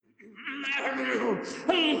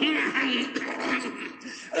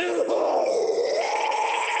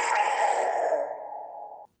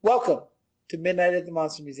Welcome to Midnight at the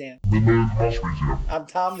Monster Museum. I'm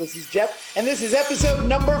Tom, this is Jeff, and this is episode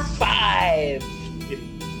number 5. He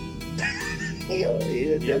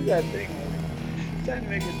did that thing. Trying to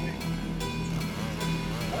make it thing.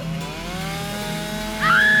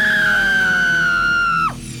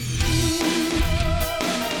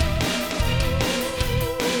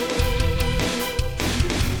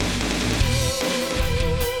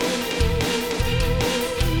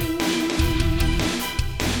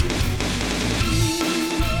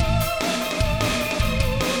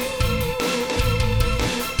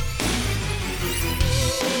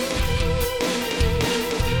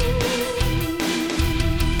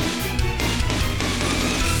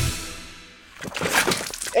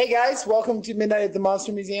 Hey guys, welcome to Midnight at the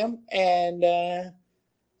Monster Museum. And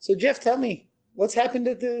so Jeff, tell me, what's happened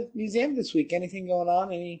at the museum this week? Anything going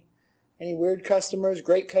on? Any weird customers,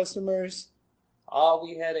 great customers?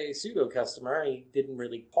 We had a pseudo customer. He didn't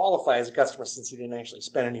really qualify as a customer since he didn't actually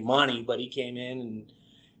spend any money, but he came in and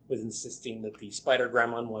was insisting that the spider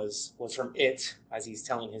gremlin was from It, as he's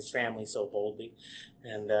telling his family so boldly.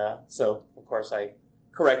 And so, of course, I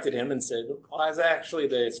corrected him and said, well, it's actually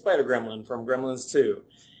the spider gremlin from Gremlins 2.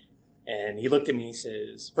 And he looked at me and he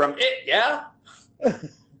says, from It, yeah?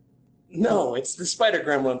 No, it's the spider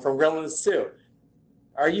gremlin from Gremlins 2.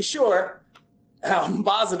 Are you sure? I'm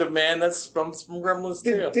positive, man. That's from Gremlins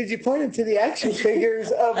 2. Did you point him to the action figures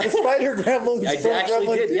of the spider gremlins? I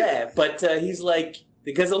actually did, yeah. But he's like,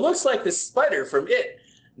 because it looks like the spider from It.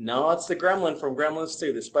 No, it's the gremlin from Gremlins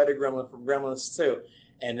 2, the spider gremlin from Gremlins 2.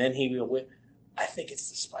 And then he went, I think it's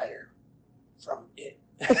the spider from It.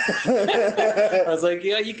 I was like,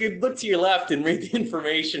 yeah, you could look to your left and read the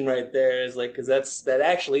information right there. It's like, because that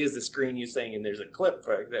actually is the screen you're saying, and there's a clip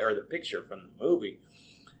right there, or the picture from the movie.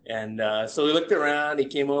 And so we looked around. He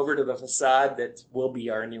came over to the facade that will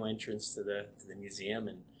be our new entrance to the museum,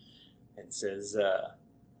 and says,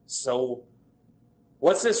 "So,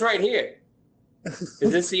 what's this right here? Is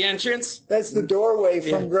this the entrance?" That's the doorway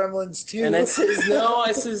from Gremlins 2. And I says, no,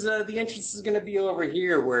 I says, the entrance is going to be over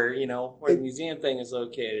here where the museum thing is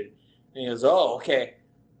located. And he goes, oh, okay.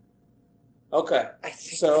 Okay. I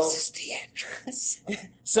think this is the entrance.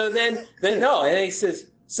 So then no. And he says,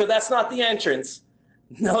 so that's not the entrance.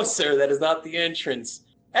 No, sir, that is not the entrance.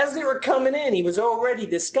 As they were coming in, he was already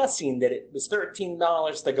discussing that it was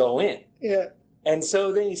 $13 to go in. Yeah. And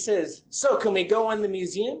so then he says, so can we go in the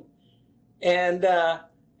museum? And I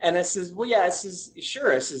says, well, yeah. I says,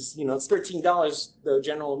 sure. I says, it's $13, the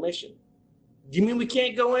general admission. Do you mean we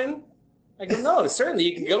can't go in? I go, no, certainly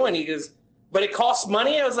you can go in. He goes, but it costs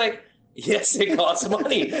money? I was like, yes, it costs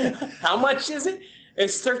money. How much is it?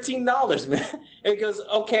 It's $13, man. And he goes,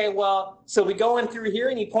 okay, well, so we go in through here,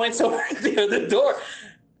 and he points over to the door.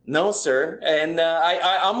 No, sir. And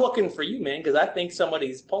I'm looking for you, man, because I think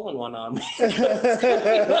somebody's pulling one on me.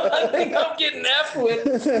 I think I'm getting F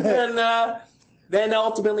with. And then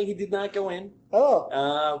ultimately he did not go in.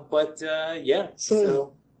 Oh. But yeah.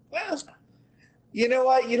 So. Well, you know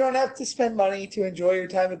what? You don't have to spend money to enjoy your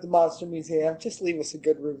time at the Monster Museum. Just leave us a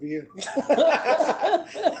good review.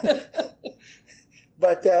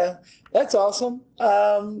 But that's awesome.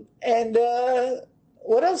 And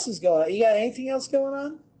what else is going on? You got anything else going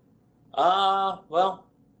on? Well.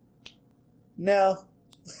 No,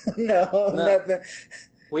 nothing.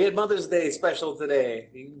 We had Mother's Day special today.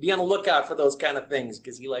 Be on the lookout for those kind of things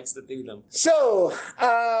because he likes to do them. So,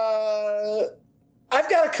 I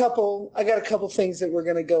got a couple things that we're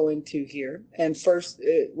going to go into here. And first,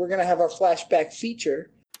 we're going to have our flashback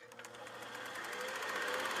feature.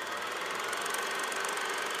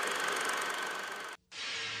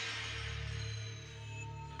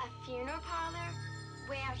 A funeral parlor?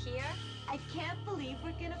 Way out here? I can't believe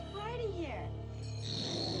we're gonna party here.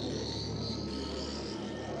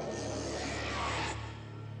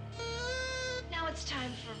 Now it's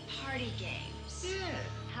time for party games. Yeah.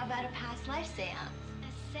 How about a past life seance? A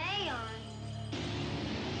seance?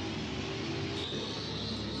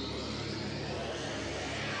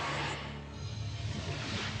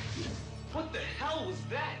 What the hell was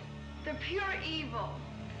that? They're pure evil.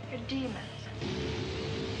 They're demons.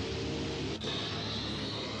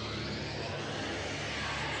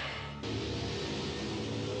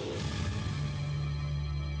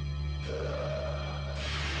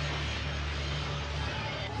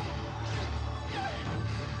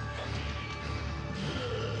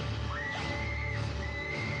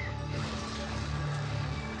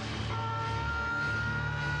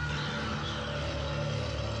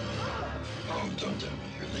 Oh, don't tell me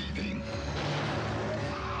you're leaving.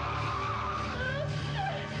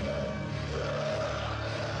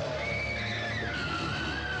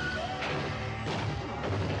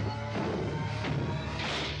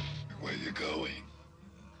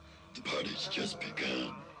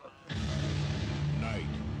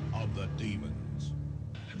 the Demons.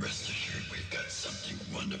 Rest assured, we've got something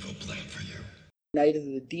wonderful planned for you. Night of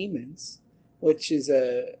the Demons, which is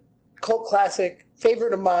a cult classic,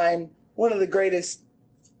 favorite of mine, one of the greatest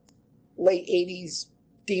late 80s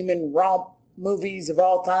demon romp movies of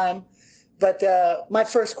all time. But my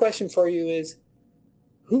first question for you is,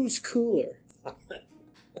 who's cooler?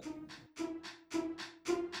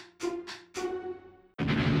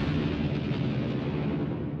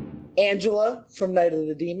 Angela from Night of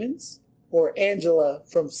the Demons or Angela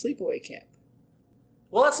from Sleepaway Camp?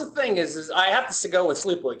 Well, that's the thing is I have to go with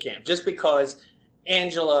Sleepaway Camp just because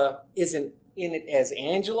Angela isn't in it as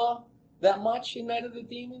Angela that much in Night of the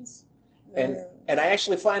Demons. And I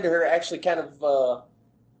actually find her actually kind of,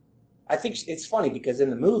 I think it's funny because in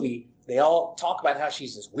the movie, they all talk about how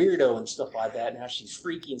she's this weirdo and stuff like that and how she's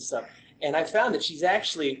freaky and stuff. And I found that she's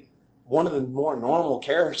actually one of the more normal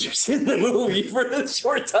characters in the movie for the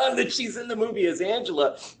short time that she's in the movie as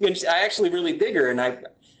Angela. And I actually really dig her. And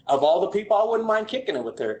of all the people, I wouldn't mind kicking it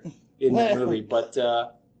with her in that movie. But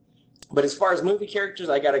as far as movie characters,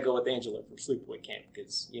 I got to go with Angela from Sleepaway Camp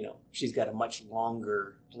because, you know, she's got a much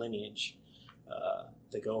longer lineage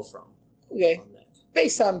to go from. Okay. On that.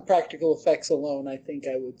 Based on practical effects alone, I think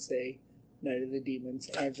I would say Night of the Demons,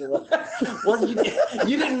 Angela. Well,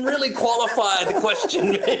 you didn't really qualify the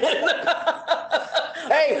question, man.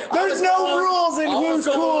 Hey, there's no rules in who's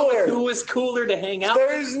cooler. Who is cooler to hang out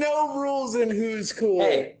There's no rules in who's cooler.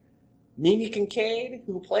 Hey, Mimi Kincaid,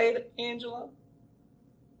 who played Angela,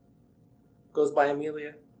 goes by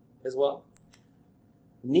Amelia as well.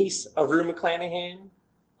 Niece of Rue McClanahan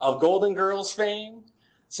of Golden Girls fame.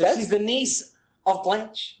 So she's the niece of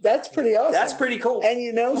Blanche. That's pretty awesome. That's pretty cool. And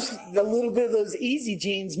you know, a little bit of those easy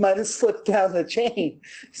jeans might have slipped down the chain.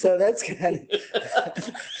 So that's kind of...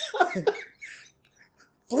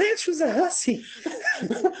 Blanche was a hussy.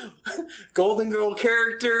 Golden Girl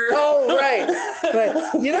character. Oh, right. Right.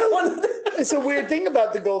 You know, it's a weird thing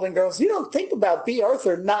about the Golden Girls. You don't think about B.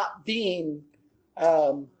 Arthur not being...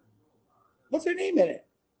 what's her name in it?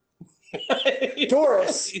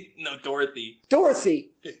 Doris. No, Dorothy. Dorothy.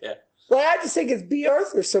 Yeah. Well, I just think it's B.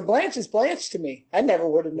 Arthur, so Blanche is Blanche to me. I never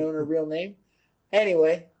would have known her real name.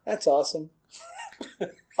 Anyway, that's awesome.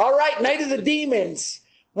 All right, Night of the Demons.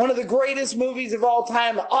 One of the greatest movies of all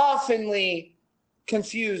time, oftenly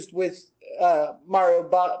confused with Umberto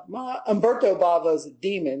Bava's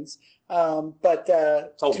Demons, but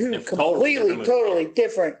two totally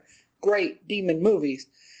different, great demon movies.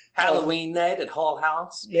 Halloween night at Hull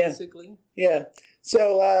House, basically. Yeah.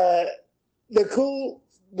 So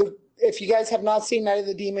if you guys have not seen Night of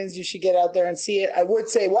the Demons, you should get out there and see it. I would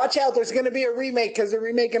say, watch out, there's going to be a remake because they're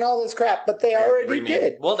remaking all this crap, but they already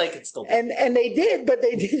did. Well, they could still do it. And they did, but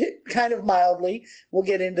they did it kind of mildly. We'll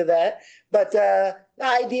get into that. But the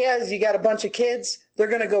idea is you got a bunch of kids. They're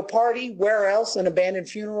going to go party. Where else? An abandoned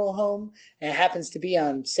funeral home. And it happens to be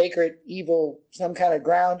on sacred, evil, some kind of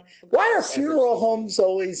ground. Why are funeral homes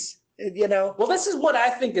always, you know? Well, this is what I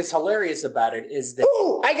think is hilarious about it is that...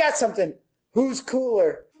 Ooh, I got something. Who's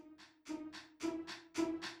cooler?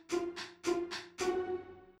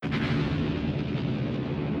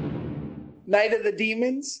 Night of the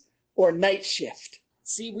Demons or Night Shift?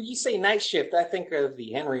 See, when you say Night Shift, I think of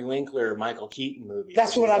the Henry Winkler, Michael Keaton movie.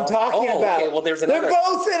 That's what I'm talking about. Okay. Well, there's another... They're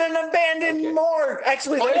both in an abandoned morgue.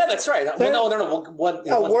 Actually, yeah, that's right. Well, no.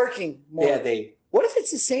 Working morgue. Yeah, What if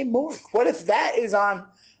it's the same morgue? What if that is on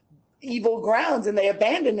evil grounds and they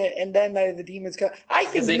abandon it and then the demons come? I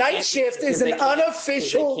think Night Shift is an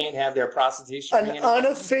unofficial... They can't have their prostitution. An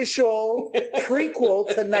unofficial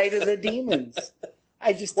prequel to Night of the Demons.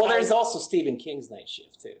 There's also Stephen King's Night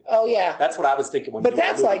Shift too. Oh yeah, that's what I was thinking. But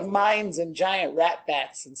that's like mines and giant rat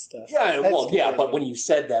bats and stuff. Yeah, but when you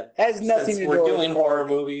said that, has nothing to do with we're doing horror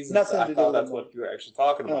movies. Nothing to do with I thought that's what you were actually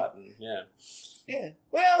talking about. And, yeah.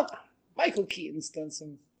 Well, Michael Keaton's done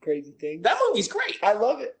some crazy things. That movie's great. I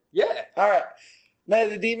love it. Yeah. All right, Night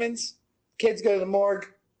of the Demons. Kids go to the morgue.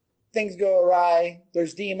 Things go awry.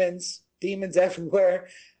 There's demons everywhere.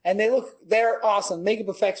 And they're awesome. Makeup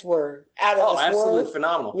effects were out of this absolutely world.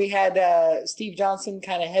 Phenomenal. We had Steve Johnson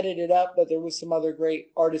kind of headed it up, but there was some other great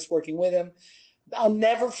artists working with him. I'll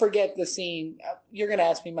never forget the scene. You're going to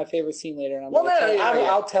ask me my favorite scene later, and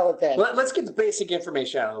I'll tell it then. Let's get the basic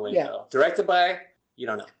information out of the way, Yeah. though. Directed by, you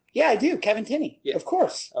don't know. Yeah, I do. Kevin Tinney, of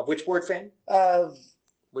course. Of which word fan?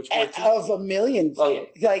 Which word team? Of a million. Oh,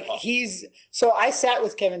 yeah. So I sat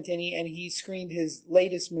with Kevin Tinney, and he screened his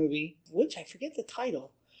latest movie, which I forget the title.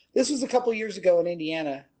 This was a couple years ago in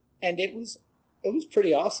Indiana, and it was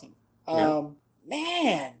pretty awesome. Yeah.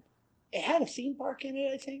 Man, it had a theme park in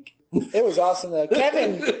it, I think. It was awesome though.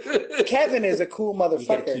 Kevin is a cool You gotta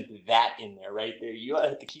motherfucker. keep that in there, right there. You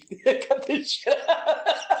have to keep cut this shit.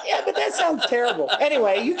 Yeah, but that sounds terrible.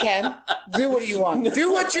 Anyway, you can do what you want.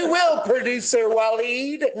 Do what you will, producer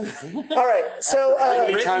Waleed. All right, so How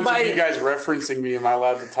many written times by- are you guys referencing me? Am I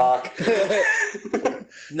allowed to talk?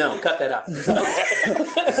 No, cut that out.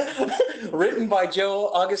 Written by Joe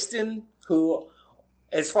Augustin, who,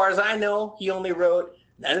 as far as I know, he only wrote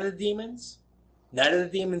Night of the Demons, Night of the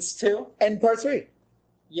Demons 2. and part 3.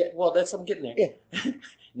 Yeah, well, that's I'm getting there. Yeah.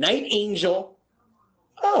 Night Angel,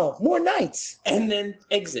 Oh, more nights. and then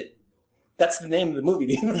Exit. That's the name of the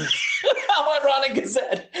movie. How ironic is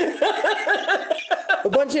that? A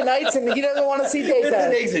bunch of nights, and he doesn't want to see It's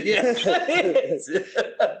an daytime. Exit,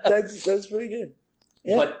 yeah. That's pretty good.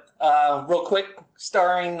 Yeah, But real quick,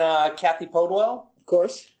 starring Kathy Podwell. of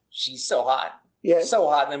course. She's so hot. Yeah. So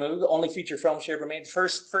hot in the movie. The only feature film she ever made.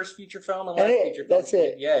 First feature film and And last it- feature film. that's she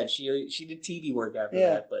it. did. Yeah, and she did TV work after Yeah.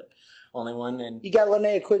 that, but only one. And You got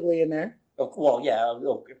Linnea Quigley in there. well, yeah,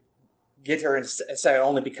 I'll get her in a second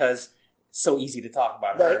only because it's so easy to talk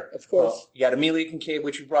about Right, her. of course. Well, you got Amelia Kincaid,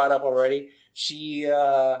 which we brought up already. She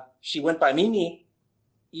went by Mimi,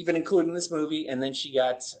 even including this movie, and then she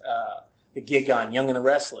got the gig on Young and the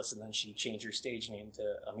Restless, and then she changed her stage name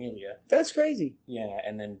to Amelia. That's crazy. Yeah,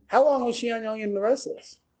 and then How long was she on Young and the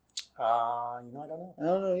Restless? I don't know. I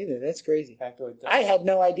don't know either. That's crazy. Factoid. I had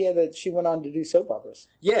no idea that she went on to do soap operas.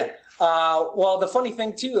 Yeah. Well, the funny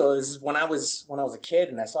thing too is when I was a kid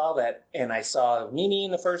and I saw that, and I saw Mimi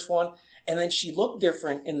in the first one, and then she looked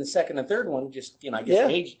different in the second and third one. Just I guess Yeah.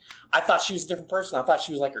 age. I thought she was a different person. I thought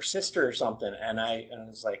she was like her sister or something, and I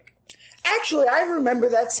was like, Actually, I remember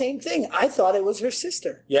that same thing. I thought it was her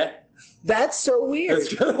sister. yeah, That's so weird.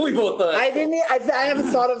 that's we both thought. I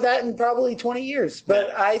haven't thought of that in probably 20 years.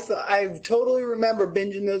 But I totally remember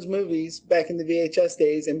binging those movies back in the VHS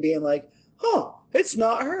days and being like, "Huh, it's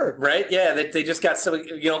not her." Right? Yeah, they just got so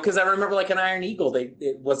because I remember like an Iron Eagle,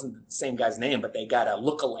 it wasn't the same guy's name, but they got a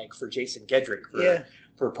lookalike for Jason Gedrick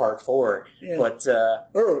for part 4. Yeah. But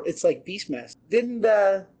Or it's like Beastmaster. Didn't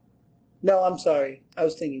no, I'm sorry. I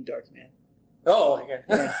was thinking Darkman. oh,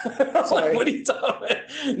 okay. Sorry. What are you talking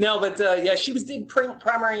about? No, but yeah, she was did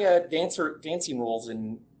primary dancing roles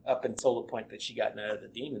up until the point that she got Night of the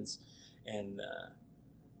Demons, and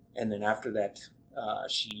then after that,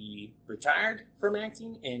 she retired from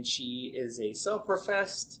acting, and she is a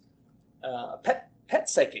self-professed pet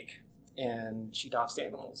psychic, and she talks to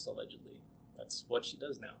animals allegedly. That's what she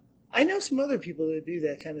does now. I know some other people that do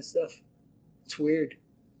that kind of stuff. It's weird.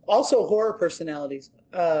 Also, horror personalities.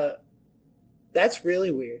 That's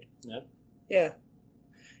really weird. Yeah. Yeah.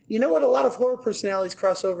 You know what? A lot of horror personalities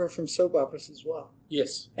cross over from soap operas as well.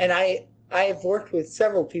 Yes. And I've worked with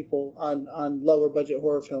several people on lower budget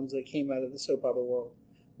horror films that came out of the soap opera world.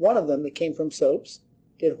 One of them that came from soaps,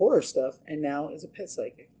 did horror stuff, and now is a pet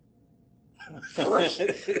psychic.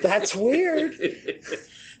 That's weird.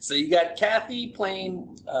 So you got Kathy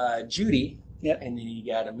playing Judy, Yep. and then you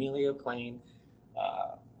got Amelia playing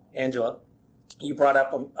Angela. You brought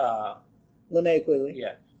up Linnea Quigley.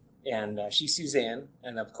 yeah, and she's Suzanne,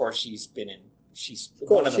 and of course she's course,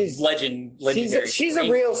 one of the legendary. She's a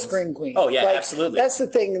scream real queens. scream queen. Oh yeah, Like, absolutely. That's the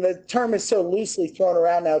thing. The term is so loosely thrown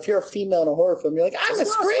around now. If you're a female in a horror film, you're like, I'm a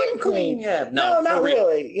scream queen. Yeah, No, not for real.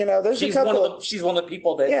 really. You know, there's She's a couple. one of the she's one of the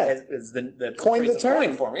people that Yeah. is the coined the phrase term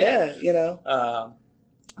coined for me. Yeah, you know.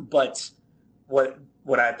 But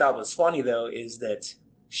what I thought was funny though is that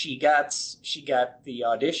she got the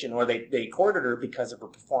audition, or they courted her because of her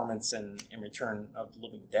performance in Return of the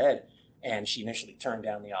Living Dead, and she initially turned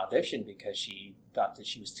down the audition because she thought that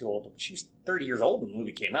she was too old. She was 30 years old when the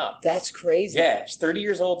movie came out. That's crazy. Yeah, she's 30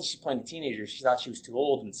 years old. She's playing a teenager. She thought she was too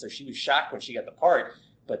old, and so she was shocked when she got the part.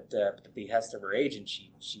 But at the behest of her agent,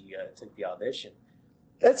 she took the audition.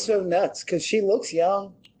 That's so nuts because she looks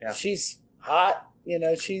young. Yeah. She's hot. You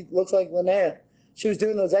know, she looks like Linnea. She was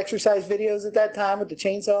doing those exercise videos at that time with the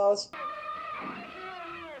chainsaws.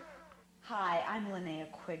 Hi, I'm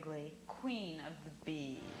Linnea Quigley, Queen of the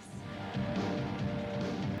Bees.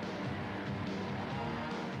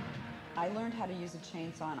 I learned how to use a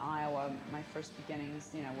chainsaw in Iowa. My first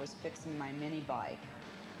beginnings, was fixing my mini bike,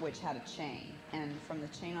 which had a chain. And from the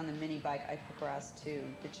chain on the mini bike, I progressed to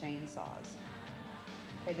the chainsaws.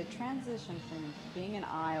 Okay, the transition from being in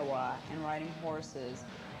Iowa and riding horses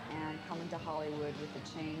and coming to Hollywood with the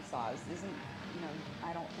chainsaws isn't,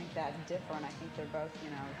 I don't think that different. I think they're both,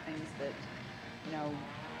 things that,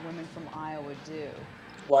 women from Iowa do.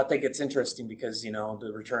 Well, I think it's interesting because,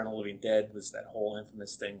 the Return of the Living Dead was that whole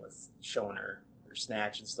infamous thing with showing her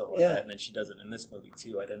snatch and stuff like that, and then she does it in this movie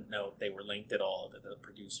too. I didn't know if they were linked at all, that the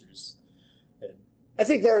producers I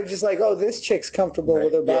think they were just like, oh, this chick's comfortable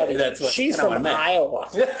with her body. Yeah, She's kinda from what I Iowa.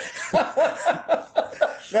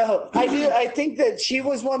 No, I do. I think that she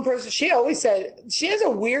was one person. She always said, she has a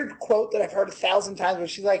weird quote that I've heard 1,000 times where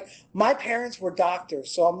she's like, my parents were doctors,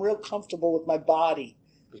 so I'm real comfortable with my body.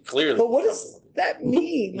 Clearly. But what does that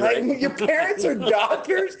mean? Right. Like, your parents are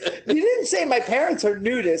doctors? You didn't say my parents are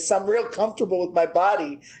nudists. I'm real comfortable with my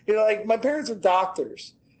body. You know, like, my parents are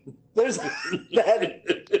doctors. There's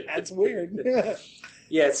that's weird.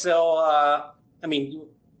 Yeah, so, I mean...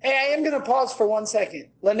 Hey, I am going to pause for 1 second.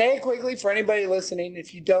 LINNEA QUIGLEY, for anybody listening,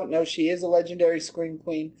 if you don't know, she is a legendary scream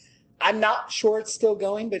queen. I'm not sure it's still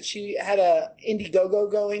going, but she had a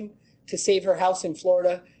Indiegogo going to save her house in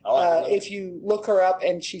Florida. If you look her up,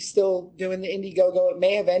 and she's still doing the Indiegogo, it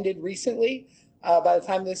may have ended recently. By the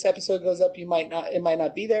time this episode goes up, it might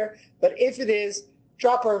not be there. But if it is,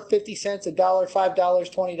 drop her 50 cents, $1, $5,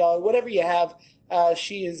 $20, whatever you have.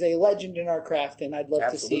 She is a legend in our craft, and I'd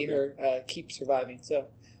love to see her keep surviving. So,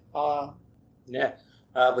 yeah,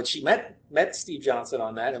 but she met Steve Johnson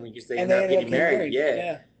on that, and they and ended up getting married.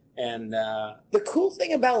 Yeah. And the cool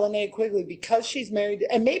thing about LINNEA QUIGLEY, because she's married,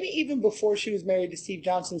 and maybe even before she was married to Steve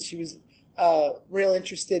Johnson, she was real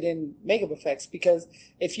interested in makeup effects. Because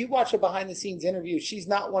if you watch a behind-the-scenes interview, she's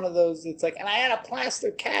not one of those that's like, and I had a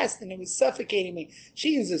plaster cast and it was suffocating me. She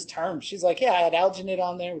uses terms. She's like, yeah, I had arachnid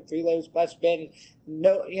on there with 3 layers of plastic bandage.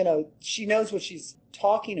 No, you know, she knows what she's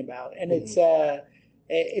talking about, and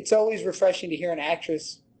it's always refreshing to hear an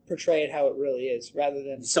actress portray it how it really is, rather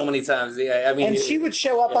than so many times. Yeah, I mean, and she would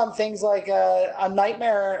show up on things like a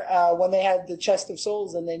Nightmare when they had the Chest of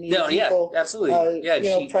Souls and they needed people,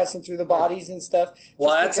 absolutely, pressing through the bodies and stuff.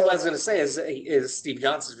 Well, that's what I was going to say. Is Steve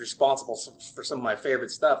Johnson's responsible for some of my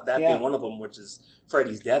favorite stuff? That being one of them, which is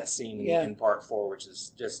Freddy's death scene in Part 4, which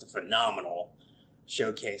is just a phenomenal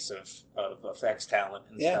showcase of effects talent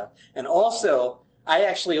and stuff. And also, I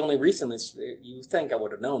actually only recently, you think I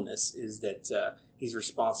would have known this, is that he's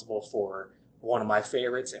responsible for one of my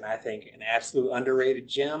favorites, and I think an absolute underrated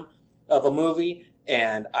gem of a movie.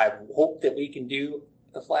 And I hope that we can do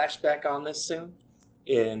a flashback on this soon.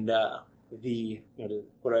 And what do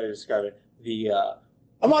I describe it?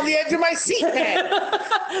 I'm on the edge of my seat, man.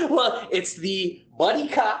 Well, it's the buddy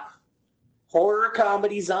cop horror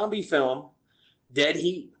comedy zombie film, Dead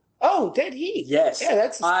Heat. Oh, Dead Heat. Yes. Yeah,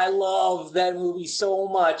 I love that movie so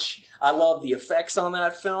much. I love the effects on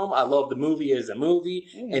that film. I love the movie as a movie,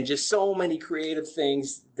 and just so many creative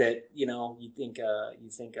things that, you think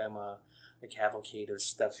I'm a cavalcade of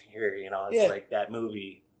stuff here. It's like that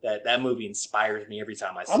movie. That movie inspires me every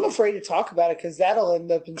time I see it. I'm afraid to talk about it because that'll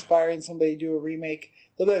end up inspiring somebody to do a remake.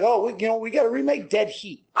 They'll be like, oh, we got to remake Dead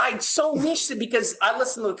Heat. I so wish it, because I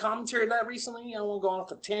listened to the commentary of that recently. I won't go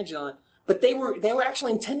off a tangent on it. But they were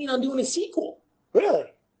actually intending on doing a sequel. Really?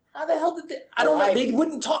 How the hell did they? I don't know. They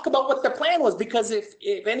wouldn't talk about what their plan was, because if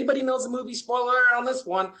anybody knows the movie, spoiler on this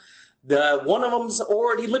one, one of them's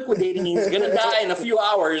already liquidating. He's going to die in a few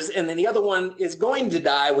hours, and then the other one is going to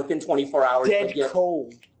die within 24 hours. Dead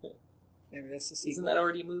Cold. Maybe that's the sequel. Isn't that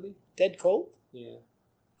already a movie? Dead Cold? Yeah.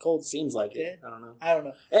 Cold. Seems like Dead? it. I don't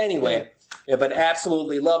know. Anyway, but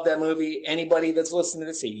absolutely love that movie. Anybody that's listening to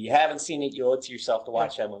this, if you haven't seen it, you owe it to yourself to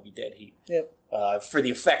watch that movie, Dead Heat. Yep. For the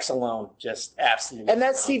effects alone, just absolutely. And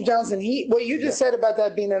that's Steve Johnson. What you just said about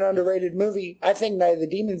that being an underrated movie, I think Night of the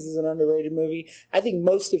Demons is an underrated movie. I think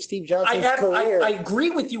most of Steve Johnson's career. I agree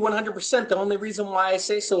with you 100%. The only reason why I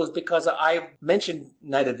say so is because I mentioned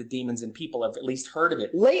Night of the Demons and people have at least heard of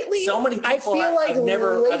it. Lately, so many people, I feel like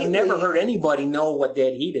I've never heard anybody know what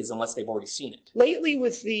Dead Heat is unless they've already seen it. Lately,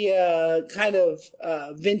 with the kind of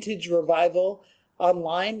vintage revival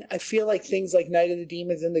online, I feel like things like Night of the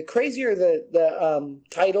Demons, and the crazier the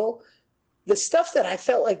title, the stuff that I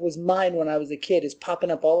felt like was mine when I was a kid is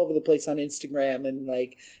popping up all over the place on Instagram and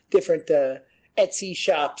like different Etsy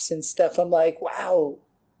shops and stuff. I'm like, wow,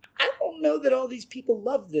 I don't know that all these people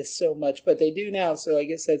love this so much, but they do now. So I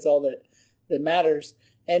guess that's all that matters.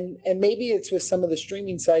 And maybe it's with some of the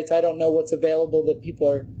streaming sites. I don't know what's available that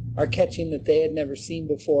people are catching that they had never seen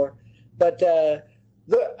before. But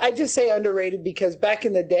I just say underrated because back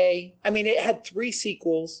in the day, I mean, it had 3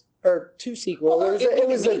 sequels or 2 sequels. Well, it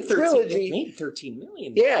was a trilogy. It made $13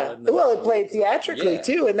 million. Yeah. Well, it played theatrically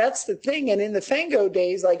too, and that's the thing. And in the Fango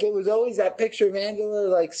days, like it was always that picture of Angela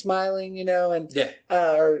like smiling, and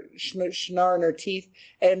or snarling her teeth,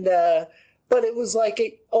 and but it was like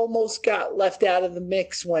it almost got left out of the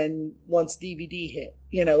mix once DVD hit.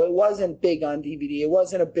 It wasn't big on DVD. It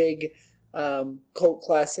wasn't a big cult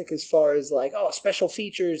classic as far as like special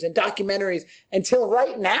features and documentaries until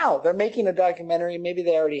right now. They're making a documentary, maybe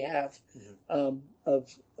they already have, of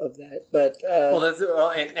that. But Well, that's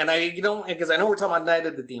and I because I know we're talking about Night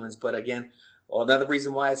of the Demons, but again, well, another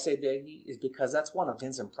reason why I say Deadheat is because that's one of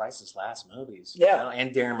Vincent Price's last movies. Yeah. You know,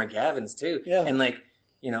 and Darren McGavin's too. Yeah. And like,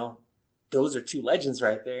 you know, those are two legends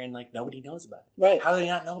right there, and like nobody knows about it. Right. How do they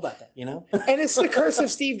not know about that? You know. And it's the curse of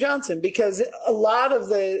Steve Johnson, because a lot of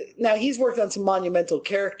now he's worked on some monumental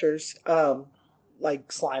characters, like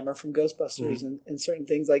Slimer from Ghostbusters and certain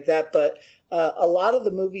things like that. But a lot of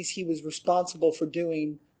the movies he was responsible for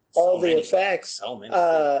doing all the effects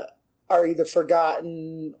are either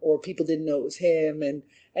forgotten or people didn't know it was him. And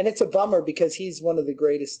it's a bummer, because he's one of the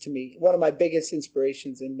greatest to me, one of my biggest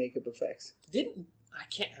inspirations in makeup effects.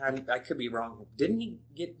 I could be wrong. Didn't he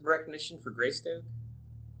get recognition for Greystoke?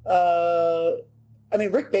 I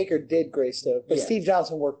mean, Rick Baker did Greystoke, but Steve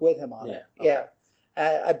Johnson worked with him on it. Okay.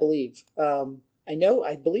 Yeah, I believe.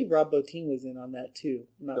 I believe Rob Bottin was in on that too.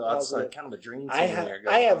 That's like kind of a dream. I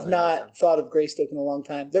have not thought of Greystoke in a long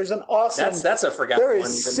time. There's an awesome. That's a forgotten one. There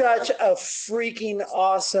is such a freaking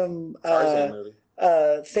awesome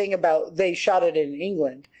thing about. They shot it in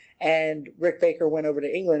England, and Rick Baker went over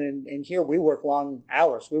to England, and here we work long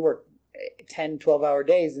hours. We work 10, 12-hour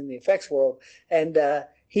days in the effects world, and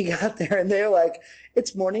he got there, and they're like,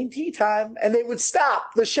 it's morning tea time. And they would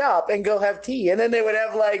stop the shop and go have tea. And then they would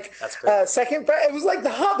have like second breakfast. It was like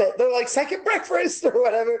The Hobbit. They're like second breakfast or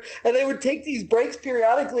whatever. And they would take these breaks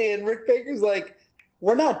periodically. And Rick Baker's like,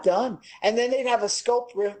 we're not done. And then they'd have a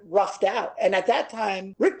sculpt roughed out. And at that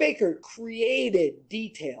time, Rick Baker created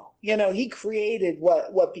detail. You know, he created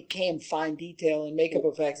what became fine detail in makeup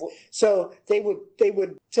effects. So they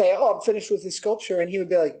would say, oh, I'm finished with the sculpture. And he would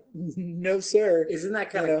be like, no, sir. Isn't that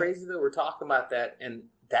kind of crazy that we're talking about that? And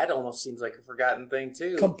that almost seems like a forgotten thing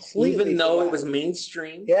too. Completely. Even though it was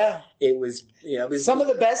mainstream. Yeah. It was some of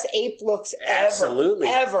the best ape looks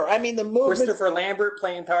ever. I mean, the movement. Christopher Lambert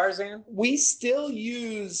playing Tarzan. We still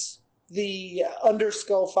use the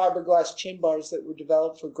underskull fiberglass chin bars that were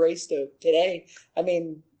developed for Greystoke today. I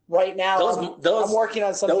mean, right now I'm working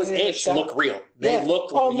on something. Those apes look real. They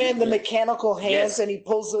look. Oh man, the mechanical hands, and he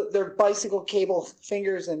pulls their bicycle cable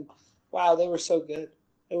fingers, and wow, they were so good.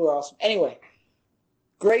 They were awesome. Anyway.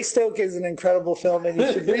 Greystoke is an incredible film, and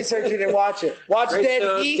you should research it and watch it. Watch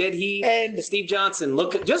Deadheat and Steve Johnson.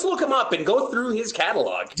 Just look him up and go through his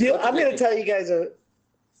catalog. I'm going to tell you guys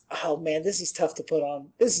oh man, this is tough to put on.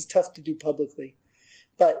 This is tough to do publicly.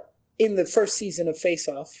 But in the first season of Face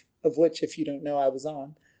Off, of which, if you don't know, I was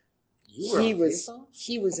on, he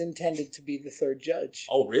was intended to be the third judge.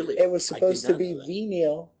 Oh, really? It was supposed to be V.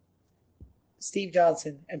 Neal, Steve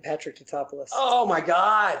Johnson, and Patrick Tatopoulos. Oh my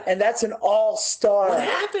God! And that's an all-star. What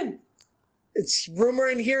happened? It's rumor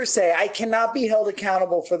and hearsay. I cannot be held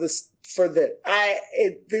accountable for this.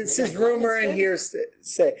 This is rumor and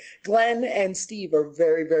hearsay. Glenn and Steve are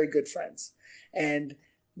very, very good friends, and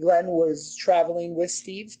Glenn was traveling with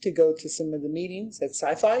Steve to go to some of the meetings at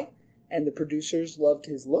Sci-Fi, and the producers loved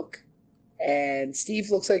his look. And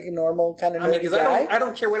Steve looks like a normal kind of nerdy guy. I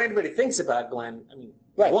don't care what anybody thinks about Glenn. I mean.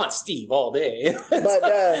 Right. I want Steve all day.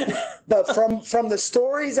 but from the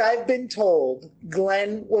stories I've been told,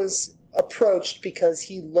 Glenn was approached because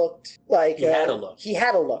he looked like he had a look. He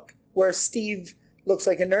had a look, where Steve looks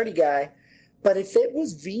like a nerdy guy. But if it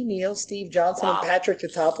was V. Neal, Steve Johnson, and Patrick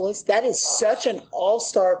Tatopoulos, that is such an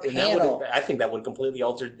all-star panel. I think that would completely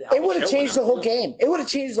alter. It would have changed the whole game. It would have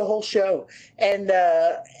changed the whole show. And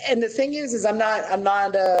the thing is I'm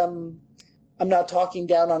not talking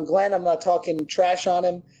down on Glenn. I'm not talking trash on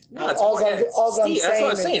him. No, that's what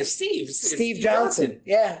I'm saying. Steve Johnson.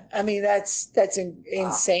 Yeah, I mean that's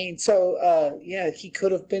insane. So he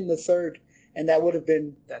could have been the third, and that would have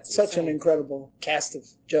been such an incredible cast of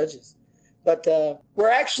judges. But we're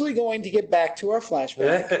actually going to get back to our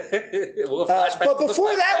flashback. But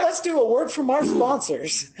before that, let's do a word from our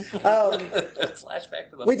sponsors. Flashback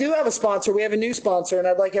to we do have a sponsor. We have a new sponsor, and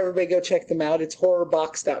I'd like everybody to go check them out. It's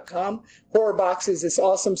horrorbox.com. Horrorbox is this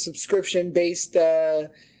awesome subscription-based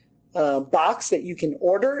box that you can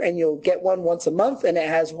order, and you'll get one once a month, and it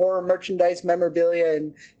has horror merchandise, memorabilia,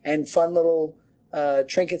 and fun little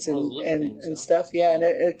trinkets and stuff. Yeah, and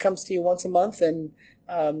it comes to you once a month, and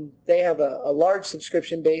they have a large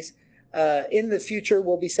subscription base. In the future,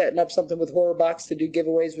 we'll be setting up something with Horrorbox to do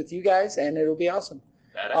giveaways with you guys, and it'll be awesome.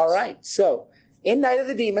 Badass. All right, so in Night of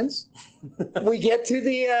the Demons, we get to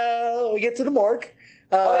the morgue.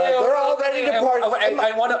 They're all ready to party.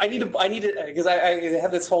 I need to because I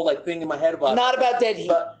have this whole thing in my head about not about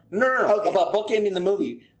Deadheat. No. Okay. About bookending the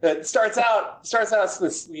movie. It starts out.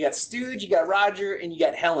 You got Stooge, you got Roger, and you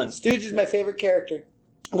got Helen. Stooge is my favorite character.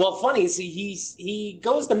 Well, funny is he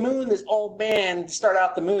goes to moon this old man to start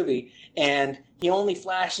out the movie, and he only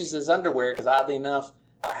flashes his underwear because oddly enough,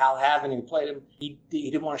 Hal Haven, who played him, he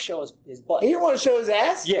didn't want to show his butt. He didn't want to show his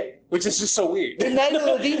ass? Yeah, which is just so weird. The Night of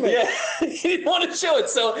the Demon. Yeah, he didn't want to show it,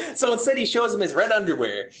 so instead he shows him his red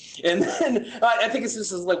underwear, and then I think it's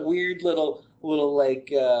just this like weird little like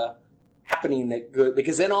happening that good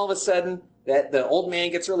because then all of a sudden that the old man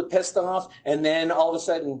gets really pissed off, and then all of a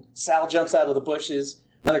sudden Sal jumps out of the bushes.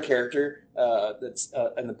 Another character that's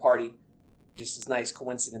in the party, just this nice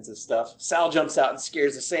coincidence of stuff. Sal jumps out and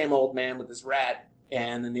scares the same old man with this rat,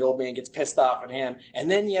 and then the old man gets pissed off at him.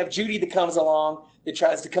 And then you have Judy that comes along that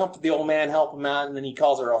tries to comfort the old man, help him out, and then he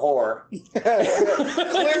calls her a whore.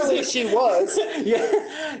 Clearly she was.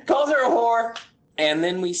 Yeah, calls her a whore. And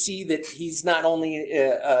then we see that he's not only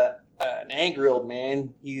an angry old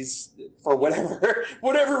man, he's, for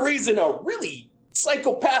whatever reason, a really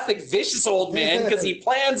psychopathic, vicious old man because he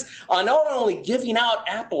plans on not only giving out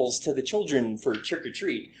apples to the children for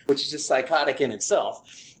trick-or-treat, which is just psychotic in itself,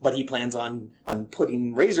 but he plans on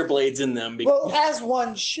putting razor blades in them. Well, as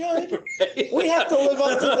one should. We have to live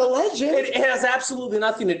up to the legend. It has absolutely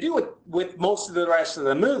nothing to do with most of the rest of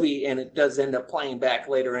the movie, and it does end up playing back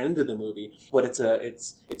later into the movie. But it's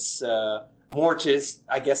more to,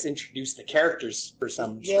 I guess, introduce the characters for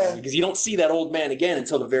some reason, because you don't see that old man again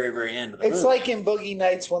until the very, very end of the movie. It's like in Boogie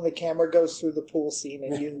Nights when the camera goes through the pool scene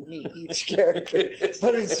and you meet each character,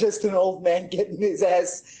 but it's just an old man getting his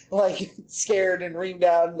ass like scared and reamed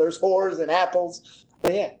out, and there's whores and apples.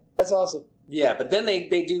 But yeah, that's awesome. Yeah, but then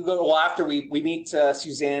they do go, well, after we meet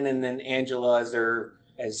Suzanne and then Angela as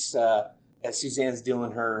Suzanne's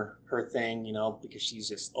doing her thing, you know, because she's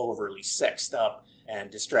just overly sexed up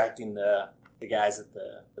and distracting the guys at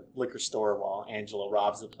the liquor store while Angela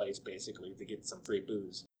robs the place, basically, to get some free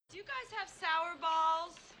booze. Do you guys have sour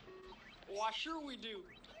balls? Why, sure we do.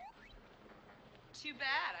 Too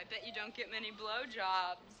bad. I bet you don't get many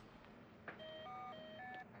blowjobs.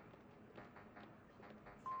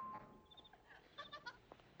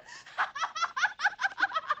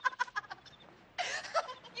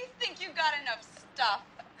 You think you got enough stuff?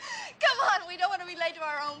 Come on, we don't want to be late to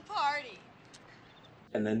our own party.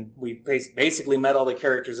 And then we basically met all the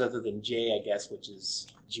characters other than Jay, I guess, which is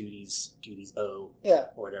Judy's O, or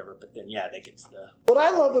whatever. But then, yeah, they get to the... What I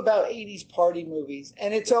love about 80s party movies,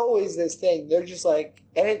 and it's always this thing, they're just like,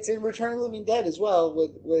 and it's in Return of the Living Dead as well,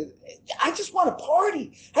 with I just want to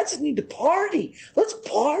party. I just need to party. Let's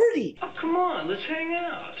party. Oh, come on, let's hang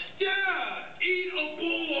out. Yeah, eat a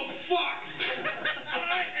bowl of fuck.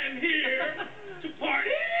 I am here to party.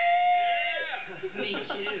 Yeah. Me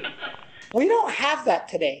too. We don't have that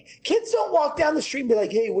today. Kids don't walk down the street and be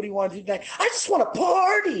like, hey, what do you want to do tonight? I just want to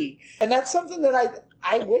party. And that's something that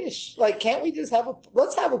I wish. Like, can't we just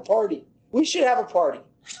let's have a party. We should have a party.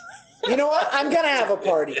 You know what? I'm going to have a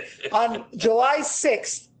party. On July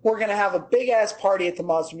 6th, we're going to have a big-ass party at the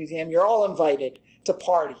Monster Museum. You're all invited to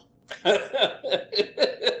party.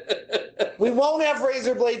 We won't have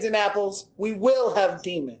razor blades and apples. We will have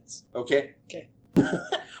demons. Okay. Okay.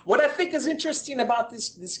 What I think is interesting about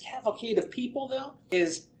this cavalcade of people, though,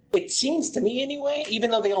 is it seems to me anyway, even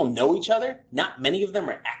though they all know each other, not many of them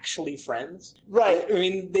are actually friends. Right. I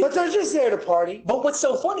mean, but they're just there to party. But what's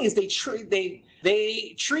so funny is they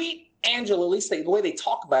treat Angela, at least the way they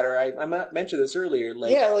talk about her. I mentioned this earlier.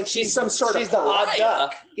 Like she's some sort of the odd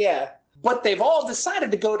duck. Yeah. But they've all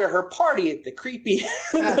decided to go to her party at the creepy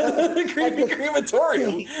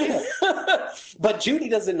crematorium. But Judy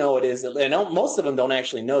doesn't know it is. And most of them don't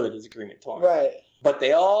actually know that it's a crematorium. Right. But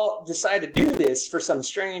they all decide to do this for some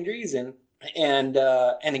strange reason. And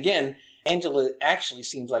again, Angela actually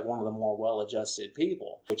seems like one of the more well-adjusted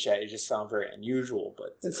people, which I just found very unusual.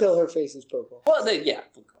 But until her face is purple. Well, yeah,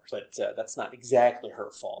 of course. But that's not exactly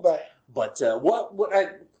her fault. Right. But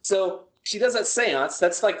so she does that seance.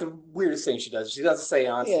 That's like the weirdest thing she does. She does a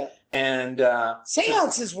seance. Yeah. And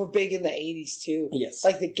seances were big in the 80s too. Yes.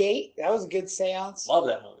 Like The Gate, that was a good seance. Love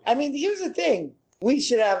that movie. I mean, here's the thing. We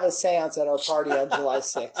should have a seance at our party on July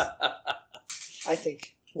 6th. I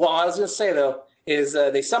think. Well, I was going to say, though, is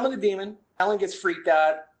they summon the demon. Helen gets freaked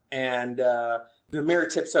out, and the mirror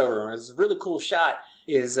tips over. And it's a really cool shot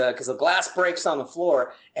is because the glass breaks on the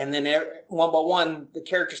floor, and then one by one, the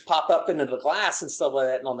characters pop up into the glass and stuff like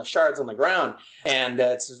that, and on the shards on the ground. And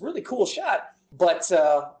it's a really cool shot. But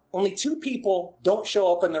only 2 people don't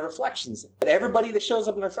show up in the reflections. But everybody that shows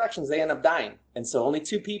up in the reflections, they end up dying. And so only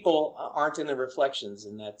 2 people aren't in the reflections,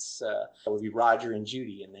 and that would be Roger and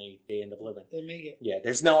Judy, and they end up living. They make it. Yeah,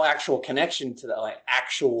 there's no actual connection to the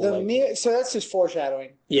actual. The mirror. So that's just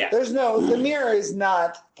foreshadowing. Yeah. The mirror is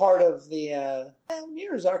not part of the.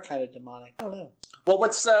 Mirrors are kind of demonic. I don't know. But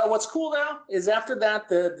what's cool now is after that,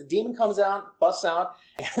 the demon comes out, busts out,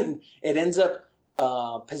 and it ends up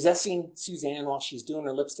possessing Suzanne while she's doing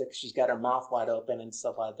her lipstick. She's got her mouth wide open and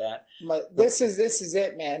stuff like that. This is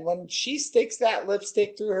it, man. When she sticks that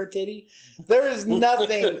lipstick through her titty, there is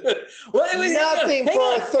nothing, nothing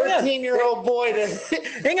for a 13-year-old boy to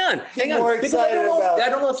hang on. more excited about. I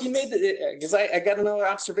don't know if you made the because I got another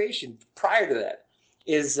observation prior to that.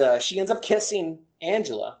 Is she ends up kissing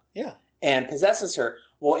Angela? Yeah. And possesses her.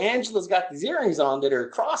 Well, Angela's got these earrings on that are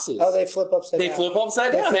crosses. Oh, they flip upside down. They flip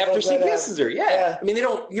upside down after she kisses her. Yeah. I mean, you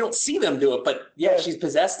don't see them do it, but she's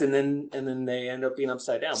possessed, and then they end up being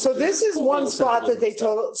upside down. So this is one spot that they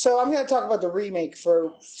told. So I'm going to talk about the remake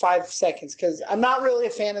for 5 seconds because I'm not really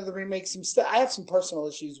a fan of the remake. I have some personal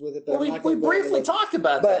issues with it, but we briefly talked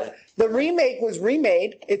about that. But the remake was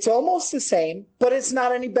remade. It's almost the same, but it's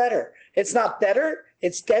not any better. It's not better.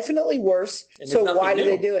 It's definitely worse. So why did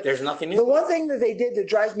they do it? There's nothing new. The one thing that they did that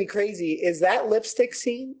drives me crazy is that lipstick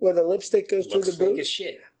scene where the lipstick goes through the boob. As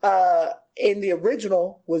shit. In the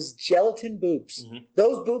original was gelatin boobs. Mm-hmm.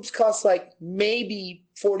 Those boobs cost like maybe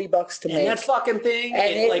 $40 to make. And that fucking thing,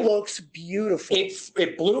 and it looks beautiful.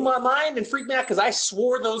 It blew my mind and freaked me out because I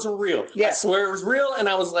swore those were real. Yeah. I swear it was real, and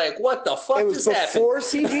I was like, "What the fuck just happened?" Before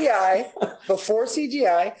CGI. Before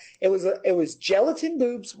CGI, it was gelatin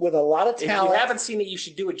boobs with a lot of talent. If you haven't seen it, you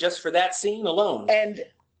should do it just for that scene alone. And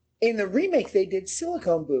in the remake, they did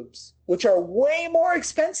silicone boobs, which are way more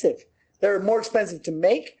expensive. They're more expensive to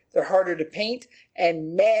make. They're harder to paint.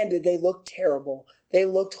 And man, did they look terrible. They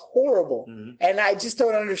looked horrible. Mm-hmm. And I just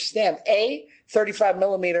don't understand. 35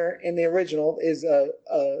 millimeter in the original is a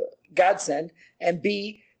godsend. And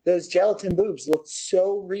B, those gelatin boobs looked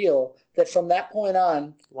so real that from that point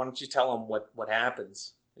on. Why don't you tell them what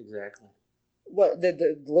happens exactly? What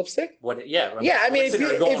the lipstick? What? Yeah. I mean, if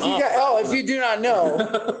you do not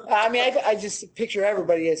know, I mean, I just picture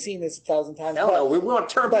everybody has seen this 1,000 times. No, we want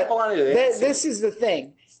to turn people on to it. This is the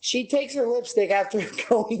thing. She takes her lipstick after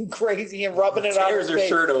going crazy and rubbing it on her face. Tears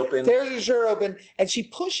her shirt open, and she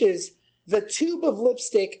pushes the tube of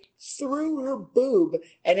lipstick through her boob,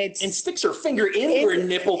 and sticks her finger in her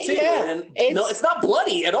nipple too. Yeah, and it's not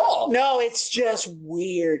bloody at all. No, it's just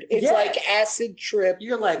weird. It's like acid trip.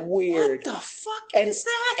 You're like, weird. What the fuck is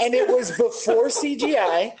that? And it was before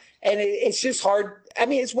CGI, and it's just hard. I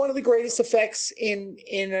mean, it's one of the greatest effects in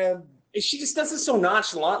a. She just does it so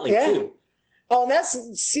nonchalantly too. Oh, and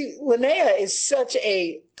Linnea is such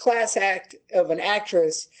a class act of an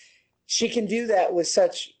actress. She can do that with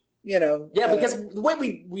such. Because the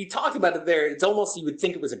way we talked about it there, it's almost you would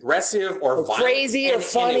think it was aggressive or violent, crazy or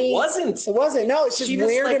funny. And it wasn't. It wasn't. No, it's just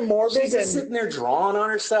weird and morbid. She's just sitting there drawing on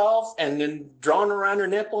herself and then drawing around her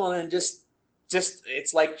nipple, and then just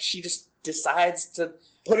it's like she just decides to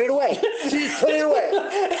put it away. She just put it away.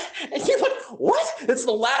 And you're like, what? It's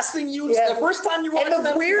the last thing you expect. The first time you watch it,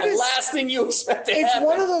 the last thing you expect to happen. It's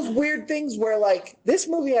one of those weird things where, like, this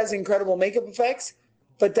movie has incredible makeup effects,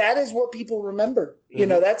 but that is what people remember.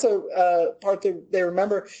 Mm-hmm. That's a part that they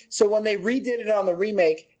remember. So when they redid it on the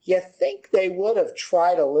remake, you think they would have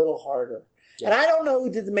tried a little harder. Yeah. And I don't know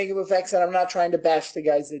who did the makeup effects, and I'm not trying to bash the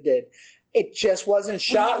guys that did. It just wasn't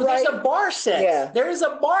shot right. There's a bar set. Yeah. There is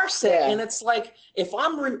a bar set, and it's like if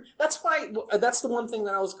I'm. That's the one thing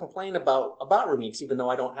that I was complaining about remakes, even though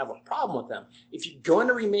I don't have a problem with them. If you're going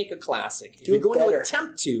to remake a classic, if you're going to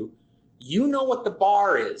attempt to, you know what the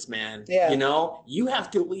bar is, man. Yeah. You have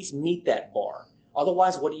to at least meet that bar.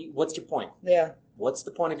 Otherwise, what's your point? Yeah. What's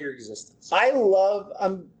the point of your existence?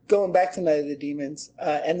 I'm going back to Night of the Demons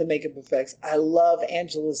and the makeup effects. I love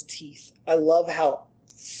Angela's teeth. I love how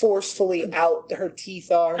forcefully out her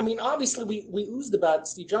teeth are. I mean, obviously we oozed about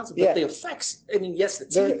Steve Johnson, but the effects, I mean, yes, the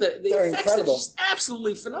teeth, the effects incredible. Are just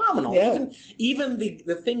absolutely phenomenal. Yeah. Even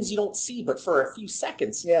the things you don't see but for a few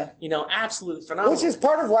seconds. Yeah. Absolutely phenomenal. Which is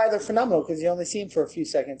part of why they're phenomenal, because you only see them for a few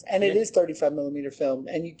seconds. And it is 35 millimeter film.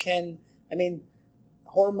 And you can,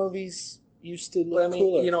 horror movies used to look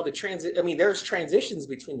cooler. there's transitions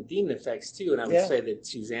between the demon effects too, and I would say that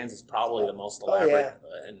Suzanne's is probably the most elaborate,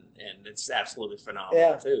 and it's absolutely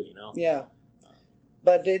phenomenal too. Yeah,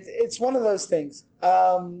 but it's one of those things.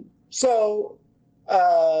 Did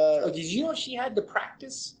you know she had to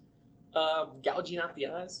practice gouging out the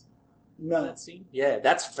eyes? No. That scene? Yeah,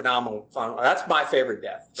 that's phenomenal. That's my favorite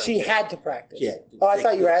death. She had to practice. Yeah. Oh, I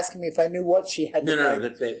thought you were asking me if I knew what she had to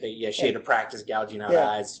practice. No. She had to practice gouging out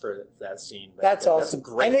eyes for that scene. But that's awesome. That's a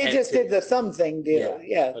great. And they just did the thumb thing deal.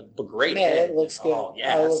 Yeah. But great. Man, head. it looks good. Oh,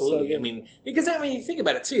 yeah, absolutely. So because you think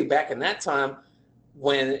about it too. Back in that time,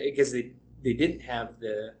 because they didn't have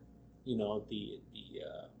the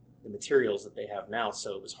materials that they have now,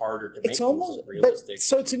 so it was harder to make it realistic.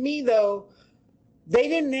 So to me though, they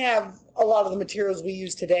didn't have a lot of the materials we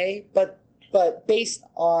use today, but based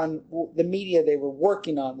on the media they were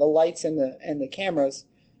working on, the lights and the cameras,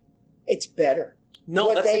 it's better.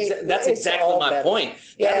 No, that's exactly my point.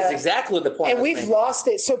 Yeah. That is exactly the point. And we've lost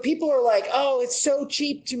it. So people are like, oh, it's so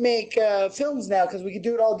cheap to make films now because we can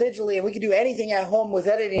do it all digitally and we can do anything at home with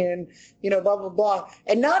editing and, blah, blah, blah.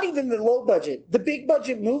 And not even the low budget. The big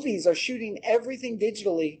budget movies are shooting everything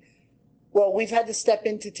digitally. Well, we've had to step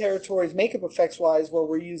into territories, makeup effects wise, where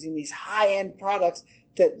we're using these high-end products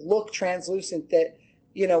that look translucent that,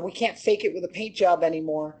 we can't fake it with a paint job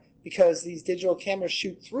anymore because these digital cameras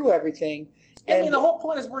shoot through everything. And the whole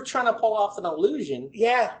point is we're trying to pull off an illusion.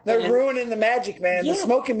 Yeah, they're ruining the magic, man. Yeah. The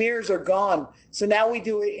smoke and mirrors are gone. So now we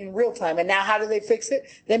do it in real time. And now how do they fix it?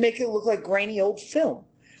 They make it look like grainy old film.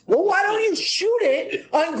 Well, why don't you shoot it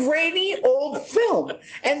on grainy old film?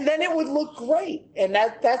 And then it would look great. And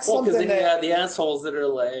that's something because then you that... have the assholes that are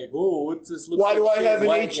like, oh, what's this? Why do I have an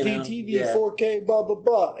HD TV, 4K, blah, blah,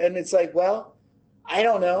 blah? And it's like, well, I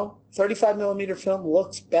don't know. 35 millimeter film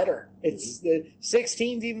looks better. It's the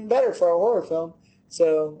 16's even better for a horror film.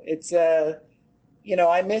 So it's I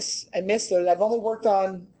miss those. I've only worked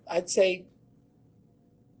on, I'd say,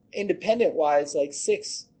 independent wise, like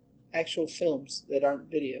 6 actual films that aren't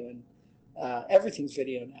video, and everything's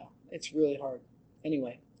video now. It's really hard.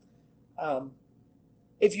 Anyway,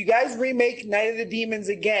 if you guys remake Night of the Demons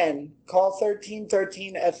again, call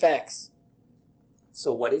 1313 FX.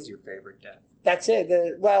 So what is your favorite death? That's it.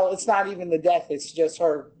 It's not even the death. It's just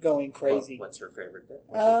her going crazy. What's her favorite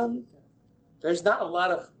death? There's not a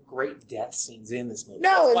lot of great death scenes in this movie.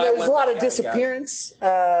 No, and there's a lot of disappearance.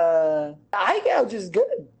 Eye gouge is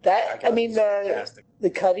good.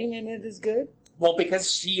 The cutting in it is good. Well,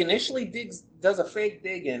 because she initially does a fake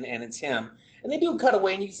dig in, and it's him. And they do cut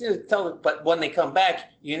away, and you can tell it, but when they come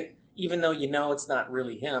back, even though it's not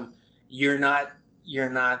really him, you're not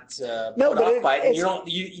put off by it.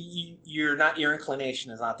 Your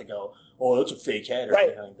inclination is not to go, oh, that's a fake head or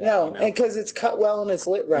anything like that. No, and because it's cut well and it's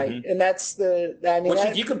lit right, and that's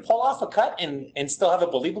if you can pull off a cut and still have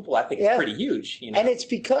it believable, I think it's pretty huge. And it's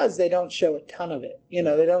because they don't show a ton of it. They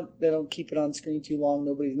don't keep it on screen too long.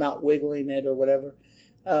 Nobody's not wiggling it or whatever.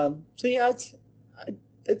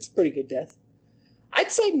 It's pretty good death.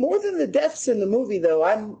 I'd say more than the deaths in the movie, though.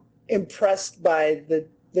 I'm impressed by the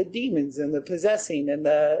demons and the possessing and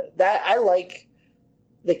that I like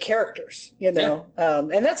the characters, and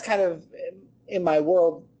that's kind of in my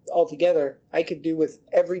world altogether. I could do with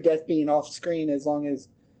every death being off screen as long as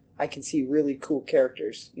I can see really cool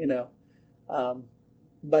characters,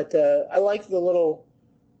 but I like the little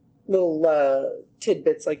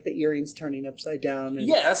tidbits like the earrings turning upside down. And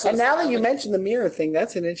now that you mentioned the mirror thing,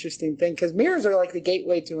 that's an interesting thing because mirrors are like the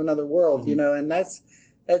gateway to another world, and that's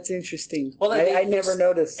interesting. Well, I never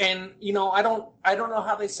noticed. And I don't know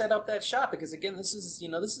how they set up that shot because again, this is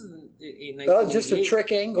just a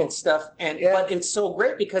trick angle and stuff. But it's so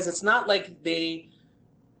great because it's not like they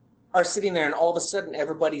are sitting there and all of a sudden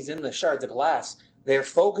everybody's in the shards of glass. They're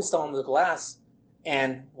focused on the glass,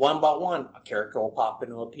 and one by one, a character will pop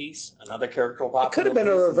into a piece, another character will pop. It could have been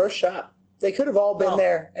a reverse shot. They could have all been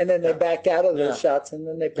there, and then they backed out of those shots, and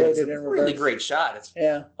then they played it in reverse. Really great shot.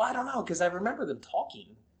 Well, I don't know, because I remember them talking,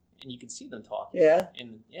 and you can see them talking. Yeah.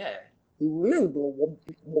 And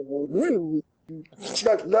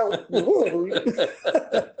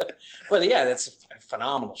Well, yeah, that's a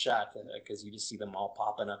phenomenal shot because you just see them all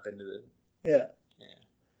popping up into the. Yeah.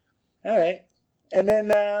 All right, and then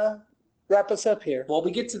wrap us up here. Well, we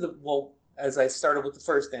get to as I started with the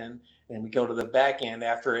first end, and we go to the back end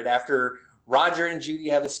after it. After Roger and Judy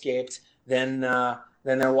have escaped, then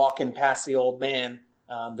they're walking past the old man.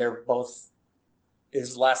 They're both.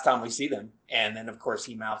 Is the last time we see them, and then of course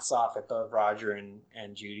he mouths off at both Roger and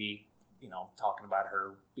Judy, talking about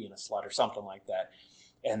her being a slut or something like that.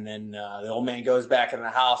 And then the old man goes back in the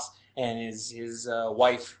house, and his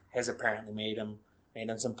wife has apparently made him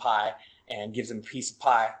some pie and gives him a piece of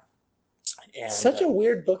pie. And, such a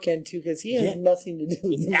weird bookend too, because he has nothing to do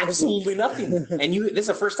with it. Absolutely nothing. And this is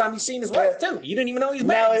the first time you've seen his wife too. You didn't even know he's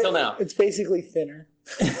married until now. It's basically thinner.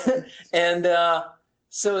 And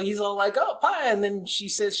so he's all like, "Oh, pie," and then she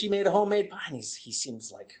says she made a homemade pie, and he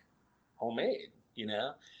seems like homemade,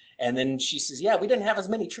 And then she says, "Yeah, we didn't have as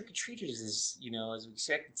many trick-or-treaters as as we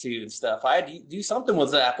expected to and stuff. I had to do something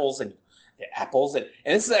with the apples and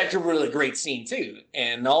this is actually a really great scene too.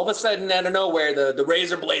 And all of a sudden, out of nowhere, the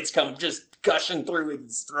razor blades come just gushing through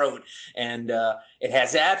his throat, and it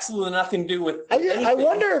has absolutely nothing to do with I anything.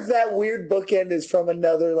 wonder if that weird bookend is from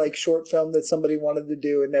another like short film that somebody wanted to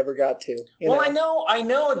do and never got to. I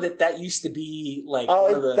know that used to be like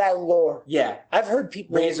one of that lore. Yeah, I've heard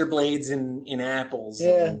people razor blades in apples.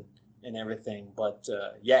 Yeah. And everything, but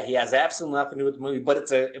he has absolutely nothing to do with the movie. But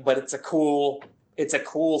it's a cool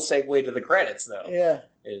segue to the credits, though. Yeah.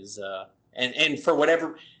 And for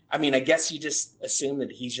whatever, I mean, I guess you just assume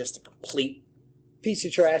that he's just a complete piece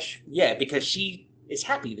of trash. Yeah, because she is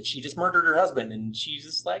happy that she just murdered her husband, and she's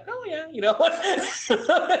just like, oh yeah, you know what?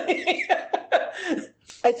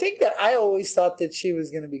 I think that I always thought that she was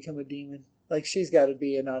going to become a demon. Like, she's got to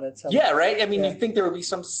be in on it somehow. Yeah, right? I mean, you think there would be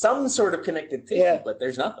some sort of connected thing, but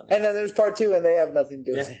there's nothing. And then there's part 2, and they have nothing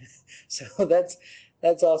to do with it. So that's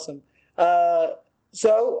awesome.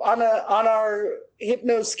 So on our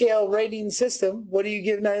Hypno scale rating system, what do you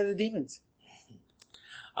give Night of the Demons?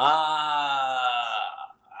 I'm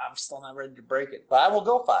still not ready to break it, but I will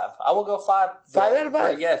go 5. I will go 5. 5 out of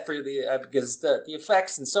 5? Yeah, for the because the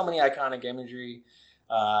effects and so many iconic imagery.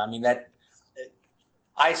 I mean, that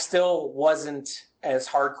I still wasn't as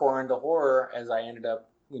hardcore into horror as I ended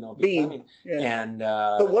up, becoming. Yeah. And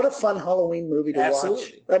but what a fun Halloween movie to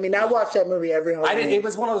watch! I mean, I watch that movie every Halloween. It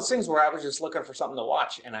was one of those things where I was just looking for something to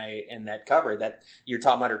watch, and that cover that you're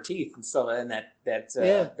talking about her teeth and stuff, and that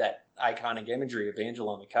iconic imagery of Angel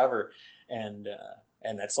on the cover, and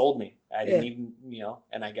that sold me. I didn't even,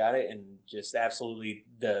 and I got it, and just absolutely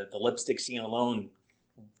the lipstick scene alone,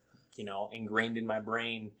 ingrained in my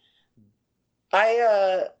brain.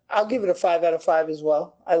 I'll give it a 5 out of 5 as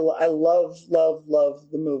well. I love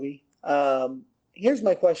the movie. Here's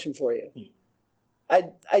my question for you.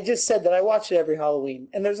 I just said that I watch it every Halloween,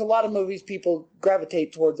 and there's a lot of movies people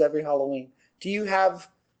gravitate towards every Halloween. Do you have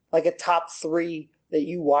like a top 3 that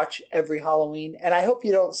you watch every Halloween? And I hope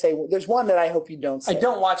you don't say, there's one that I hope you don't say. I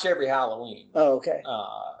don't watch every Halloween. Oh, okay.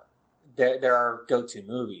 There are go-to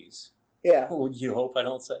movies. Yeah. Would you hope I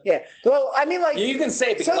don't say? Yeah. Well, I mean, like, you can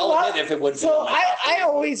say, because I'll admit if it would. So I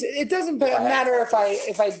always, it doesn't matter if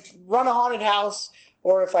I run a haunted house,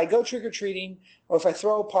 or if I go trick or treating, or if I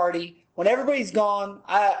throw a party. When everybody's gone,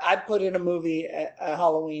 I put in a movie at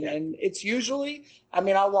Halloween, and it's usually,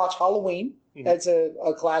 I'll watch Halloween. Mm-hmm. That's a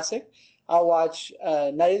classic. I'll watch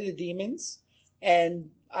Night of the Demons, and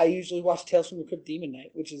I usually watch Tales from the Crypt Demon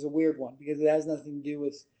Night, which is a weird one because it has nothing to do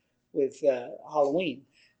with Halloween.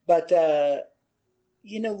 But,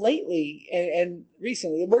 lately and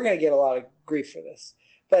recently, we're going to get a lot of grief for this,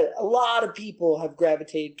 but a lot of people have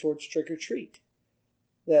gravitated towards Trick or Treat,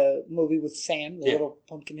 the movie with Sam, the little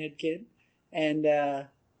pumpkinhead kid. And I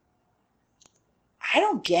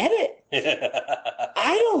don't get it.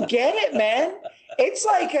 I don't get it, man. It's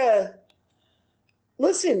like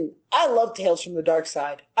listen, I love Tales from the Dark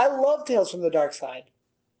Side. I don't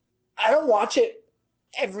watch it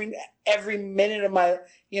every minute of my,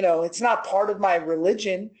 it's not part of my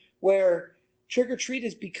religion, where Trick or Treat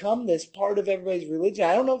has become this part of everybody's religion.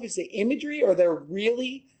 I don't know if it's the imagery or they're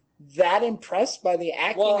really that impressed by the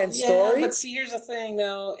acting and story. But see, here's the thing,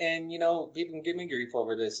 though, and people can give me grief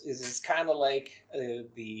over this. Is it's kind of like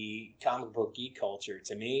the comic book geek culture.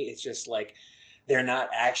 To me, it's just like, they're not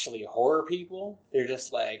actually horror people. They're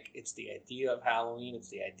just like, it's the idea of Halloween, it's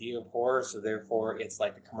the idea of horror, so therefore it's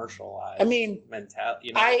like the commercialized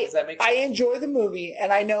mentality. Does that make sense? I enjoy the movie,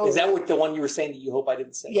 and I know... Is that what the one you were saying that you hope I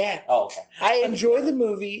didn't say? Yeah. Oh, okay. I enjoy the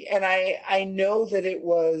movie, and I know that it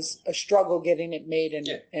was a struggle getting it made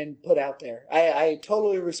and put out there. I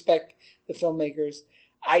totally respect the filmmakers.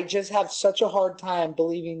 I just have such a hard time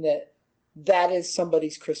believing that is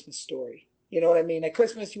somebody's Christmas story. You know what I mean? At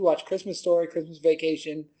Christmas, you watch Christmas Story, Christmas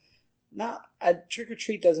Vacation. Trick or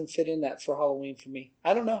Treat doesn't fit in that for Halloween for me.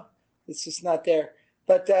 I don't know. It's just not there.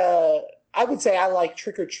 But I would say I like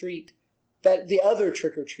Trick or Treat, the other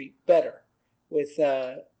Trick or Treat, better. With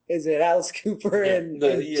is it Alice Cooper and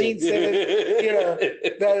Gene Simmons?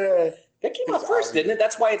 That came out first, didn't it?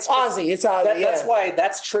 That's why it's Ozzy. It's Ozzy. That's why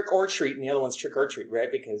that's Trick or Treat, and the other one's Trick or Treat,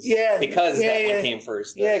 right? Because that one came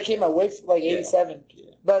first. Yeah, it came out way like 87. Yeah.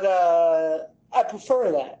 But I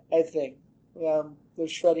prefer that. I think they're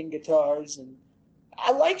shredding guitars, and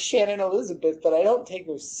I like Shannon Elizabeth, but I don't take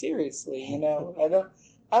her seriously. I don't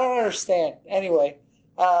understand. Anyway,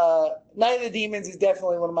 Night of the Demons is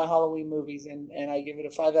definitely one of my Halloween movies, and I give it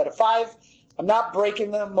a 5 out of 5. I'm not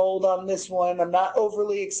breaking the mold on this one. I'm not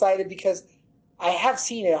overly excited because I have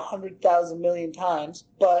seen it 100,000 million times,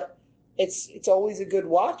 but it's always a good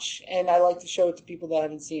watch, and I like to show it to people that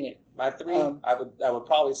haven't seen it. My 3, I would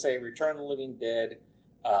probably say Return of the Living Dead,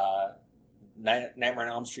 Nightmare on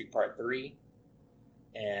Elm Street Part 3,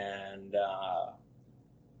 and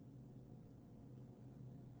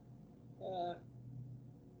I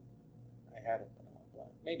had it, but I'm not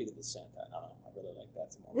blind. Maybe The Descent. I don't know. I really like that.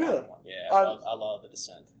 It's a more Really? modern one. Yeah, I love The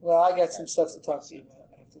Descent. Well, I got some stuff to talk to you about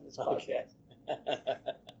after this Okay.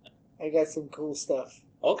 podcast. I got some cool stuff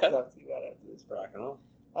Okay. to talk to you about after this. Rock and roll.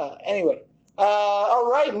 Anyway, all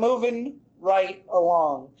right, moving right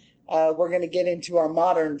along. We're going to get into our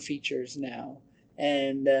modern features now.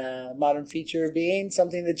 And modern feature being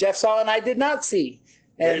something that Jeff saw and I did not see.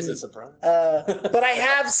 And, There's a surprise. but I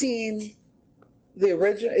have seen the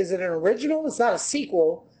original. Is it an original? It's not a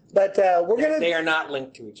sequel. But we're going to... They are not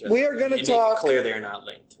linked to each other. We are going to Make talk... it clear they are not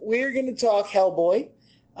linked. We are going to talk Hellboy.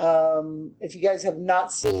 If you guys have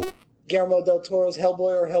not seen Guillermo del Toro's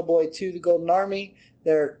Hellboy or Hellboy 2, The Golden Army,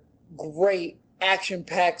 they're great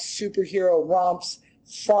action-packed superhero romps,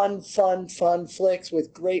 fun flicks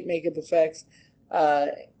with great makeup effects.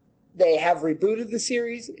 They have rebooted the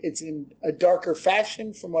series. It's in a darker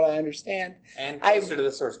fashion, from what I understand. And closer to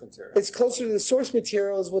the source material. It's closer to the source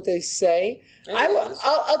material, is what they say.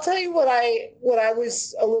 I'll tell you what I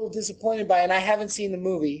was a little disappointed by, and I haven't seen the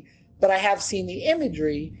movie, but I have seen the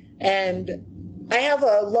imagery, and I have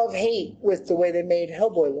a love-hate with the way they made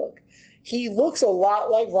Hellboy look. He looks a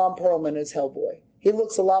lot like Ron Perlman as Hellboy. He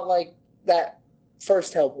looks a lot like that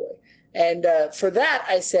first Hellboy. And for that,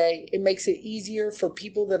 I say it makes it easier for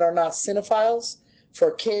people that are not cinephiles,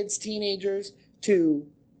 for kids, teenagers, to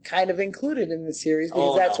kind of include it in the series,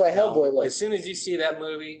 because that's why Hellboy looks. As soon as you see that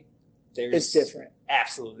movie, it's different.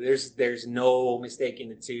 Absolutely. There's no mistaking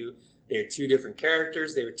the two. They're two different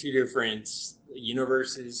characters. They were two different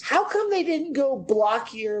universes. How come they didn't go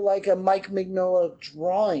blockier like a Mike Mignola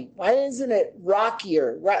drawing? Why isn't it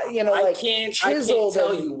rockier? I can't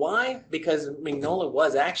tell you why, because Mignola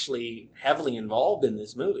was actually heavily involved in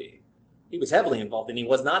this movie. He was heavily involved, and he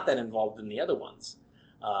was not that involved in the other ones.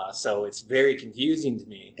 So it's very confusing to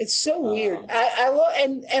me. It's so weird. I love,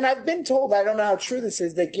 and I've been told, I don't know how true this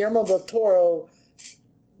is, that Guillermo del Toro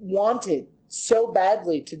wanted so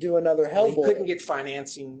badly to do another Hellboy. He couldn't get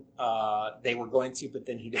financing. They were going to, but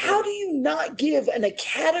then he didn't. How do you not give an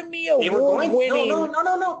Academy Award winning?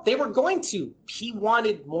 No. They were going to. He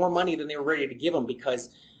wanted more money than they were ready to give him, because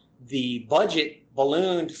the budget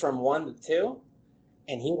ballooned from 1 to 2,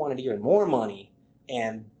 and he wanted even more money.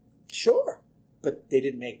 And sure, but they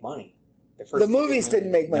didn't make money. The movies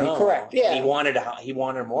didn't make money. No, correct? Yeah. He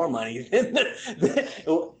wanted more money than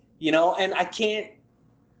and I can't.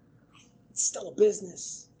 It's still a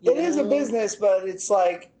business. It is a business, but it's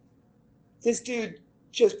like, this dude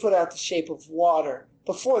just put out The Shape of Water.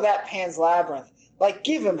 Before that, Pan's Labyrinth. Like,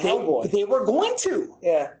 give him Hellboy. They were going to.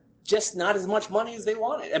 Yeah. Just not as much money as they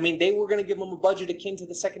wanted. I mean, they were going to give him a budget akin to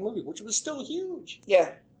the second movie, which was still huge.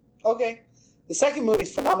 Yeah. Okay. The second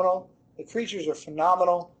movie's phenomenal. The creatures are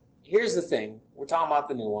phenomenal. Here's the thing. We're talking about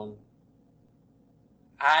the new one.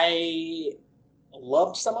 I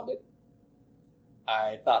loved some of it.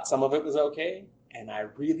 I thought some of it was okay, and I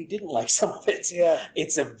really didn't like some of it. Yeah.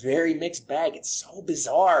 It's a very mixed bag. It's so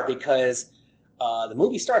bizarre, because the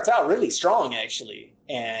movie starts out really strong, actually,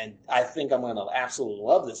 and I think I'm going to absolutely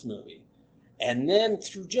love this movie. And then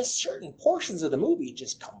through just certain portions of the movie, it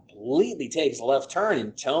just completely takes a left turn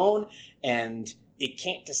in tone, and it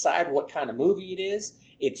can't decide what kind of movie it is.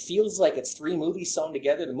 It feels like it's 3 movies sewn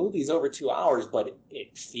together. The movie's over 2 hours, but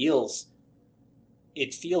it feels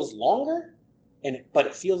longer. But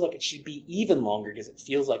it feels like it should be even longer, because it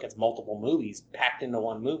feels like it's multiple movies packed into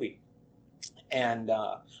one movie. And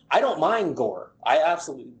I don't mind gore. I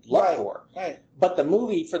absolutely love gore. Right. But the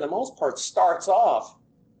movie, for the most part, starts off,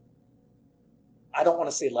 I don't want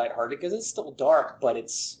to say lighthearted, because it's still dark, but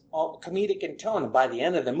it's all comedic in tone. And by the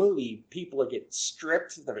end of the movie, people are getting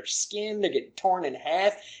stripped, their skin, they're getting torn in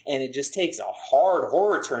half, and it just takes a hard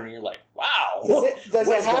horror turn, and you're like, wow. Does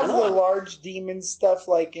it have the large demon stuff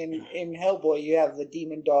like in Hellboy? You have the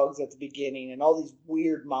demon dogs at the beginning and all these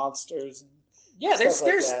weird monsters. Yeah,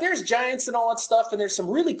 there's giants and all that stuff, and there's some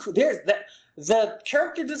really cool. The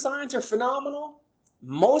character designs are phenomenal.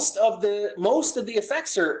 Most of the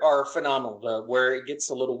effects are phenomenal. Where it gets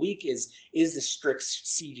a little weak is the strict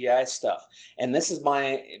CGI stuff, and this is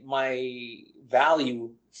my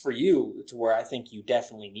value for you, to where I think you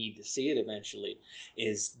definitely need to see it eventually,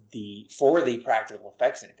 is for the practical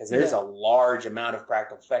effects in it, because there's a large amount of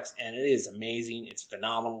practical effects, and it is amazing. It's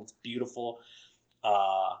phenomenal. It's beautiful.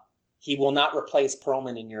 He will not replace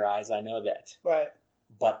Perlman in your eyes. I know that. Right.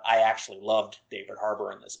 But I actually loved David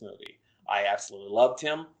Harbour in this movie. I absolutely loved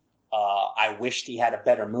him. I wished he had a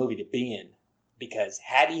better movie to be in, because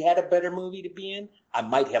had he had a better movie to be in, I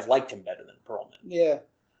might have liked him better than Perlman. Yeah.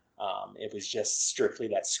 It was just strictly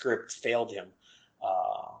that script failed him.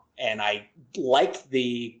 And I liked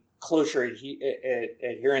the closer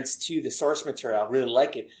adherence to the source material. I really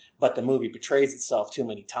like it, but the movie betrays itself too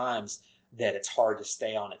many times that it's hard to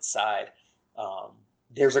stay on its side.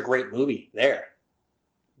 There's a great movie there.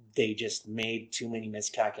 They just made too many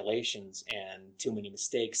miscalculations and too many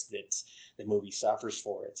mistakes that the movie suffers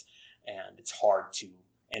for it. And it's hard to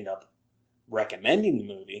end up recommending the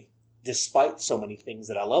movie despite so many things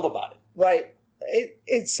that I love about it. Right.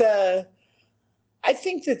 I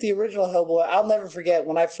think that the original Hellboy, I'll never forget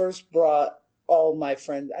when I first brought all my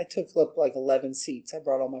friends. I took up like 11 seats. I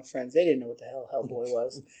brought all my friends. They didn't know what the hell Hellboy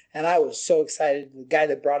was. And I was so excited. The guy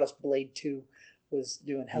that brought us Blade 2 was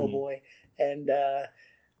doing Hellboy. And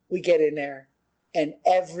we get in there, and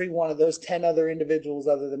every one of those 10 other individuals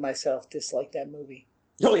other than myself disliked that movie.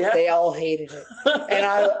 Oh, yeah? They all hated it. And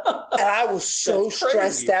I was so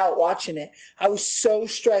stressed out watching it. I was so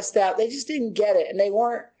stressed out. They just didn't get it. And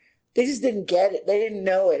they just didn't get it. They didn't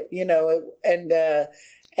know it, you know.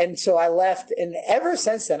 And so I left. And ever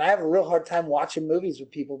since then, I have a real hard time watching movies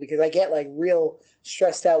with people because I get like real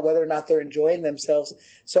stressed out whether or not they're enjoying themselves.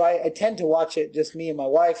 So I tend to watch it just me and my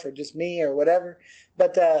wife or just me or whatever.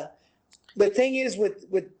 But the thing is with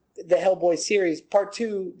the Hellboy series, part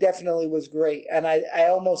 2 definitely was great. And I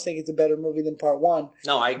almost think it's a better movie than part 1.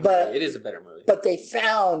 No, I agree. It is a better movie. But they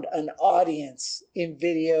found an audience in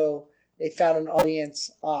video. They found an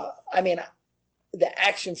audience. I mean, the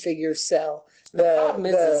action figures sell. The problem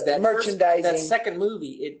is that merchandising. That second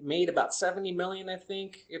movie, it made about $70 million, I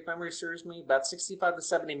think, if memory serves me, about $65 to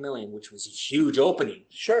 $70 million, which was a huge opening.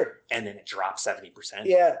 Sure. And then it dropped 70%.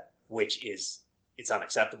 Yeah. Which it's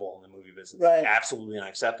unacceptable in the movie business. Right. Absolutely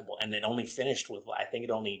unacceptable. And it only finished with, I think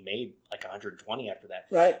it only made like 120 after that.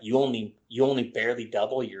 Right. You only barely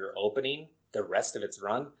double your opening the rest of its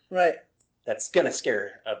run. Right. That's gonna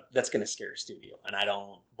scare a studio, and I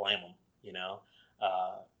don't blame them. You know,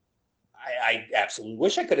 I absolutely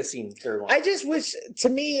wish I could have seen the third one. I just wish. To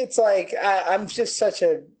me, it's like I'm just such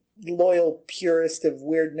a loyal purist of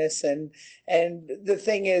weirdness, and the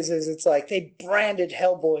thing is it's like they branded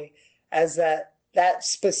Hellboy as that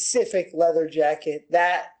specific leather jacket,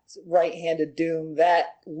 that right-handed doom, that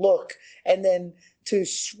look, and then to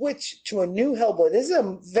switch to a new Hellboy. This is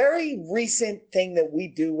a very recent thing that we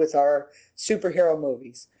do with our superhero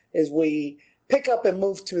movies, is we pick up and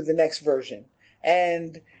move to the next version.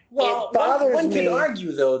 And it bothers me. One could me.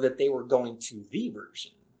 argue, though, that they were going to the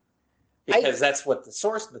version. Because that's what the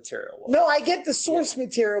source material was. No, I get the source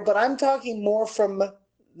material, but I'm talking more from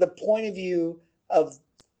the point of view of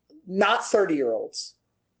not 30-year-olds,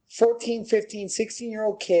 14, 15,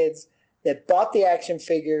 16-year-old kids that bought the action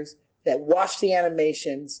figures, that watched the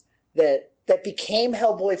animations, that became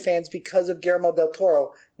Hellboy fans because of Guillermo del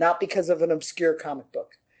Toro, not because of an obscure comic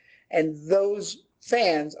book. And those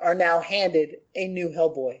fans are now handed a new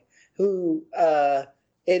Hellboy who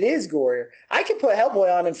it is gorier. I can put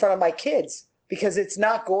Hellboy on in front of my kids because it's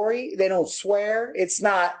not gory. They don't swear. It's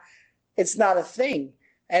not a thing.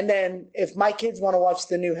 And then if my kids want to watch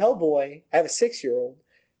the new Hellboy, I have a 6-year-old,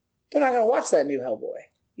 they're not going to watch that new Hellboy.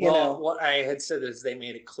 You know? What I had said is they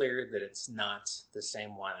made it clear that it's not the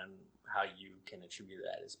same one, and how you can attribute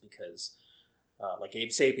that is because, like, Abe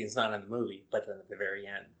Sapien's not in the movie, but then at the very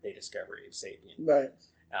end, they discover Abe Sapien. Right.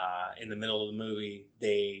 In the middle of the movie,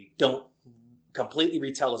 they don't completely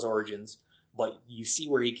retell his origins, but you see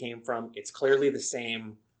where he came from. It's clearly the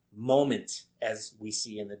same moment as we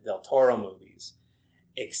see in the Del Toro movies,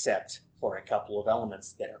 except for a couple of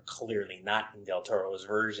elements that are clearly not in Del Toro's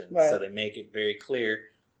version. Right. So they make it very clear.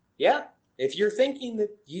 Yeah, if you're thinking that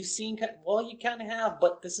you've seen, well, you kind of have,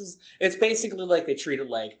 but it's basically like they treat it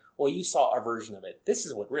like, well, you saw our version of it. This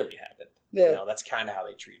is what really happened. Yeah. You know, that's kind of how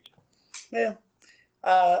they treat it. Yeah.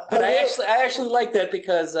 But I actually like that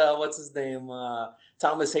because what's his name?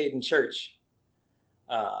 Thomas Hayden Church.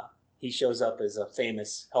 He shows up as a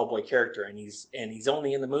famous Hellboy character, and he's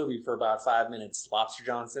only in the movie for about 5 minutes. Lobster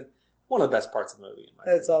Johnson, one of the best parts of the movie. In my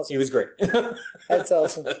That's opinion. awesome. He was great. That's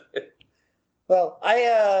awesome. Well,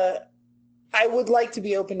 I would like to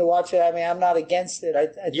be open to watch it. I mean, I'm not against it. I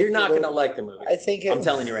think You're not going to like the movie. I think I'm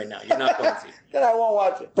telling you right now, you're not going to. Then I won't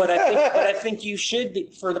watch it. But I think you should be,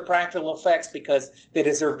 for the practical effects, because they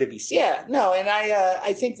deserve to be seen. Yeah, no, and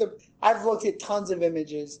I think I've looked at tons of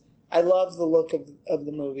images. I love the look of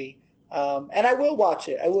the movie. And I will watch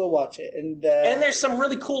it. And there's some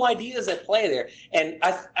really cool ideas at play there. And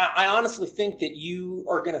I honestly think that you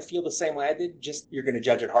are going to feel the same way I did. Just you're going to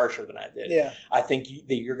judge it harsher than I did. Yeah. I think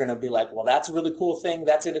that you're going to be like, well, that's a really cool thing.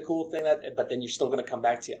 That's a cool thing. But then you're still going to come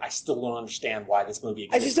back to, I still don't understand why this movie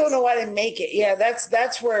exists. I just don't know why they make it. Yeah,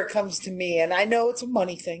 that's where it comes to me. And I know it's a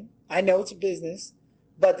money thing. I know it's a business.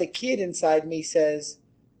 But the kid inside me says,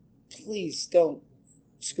 please don't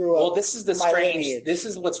screw up. Well, this is the my strange. lineage. This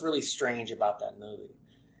is what's really strange about that movie.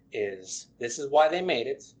 This is why they made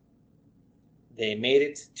it. They made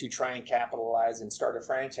it to try and capitalize and start a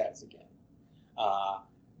franchise again.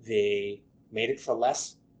 They made it for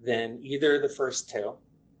less than either of the first two.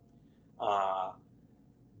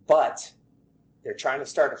 But they're trying to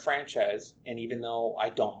start a franchise, and even though I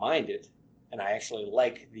don't mind it, and I actually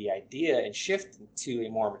like the idea and shift to a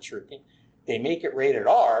more mature thing, they make it rated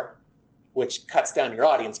R, which cuts down your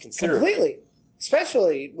audience considerably. Completely.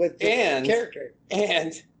 Especially with the character.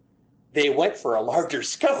 And they went for a larger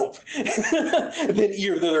scope than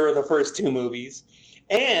either of the first two movies,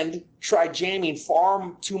 and tried jamming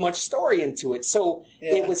far too much story into it. So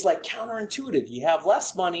it was like counterintuitive. You have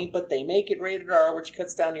less money, but they make it rated R, which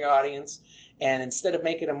cuts down your audience. And instead of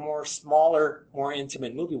making a more smaller, more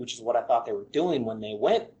intimate movie, which is what I thought they were doing when they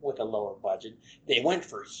went with a lower budget, they went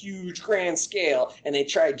for huge, grand scale, and they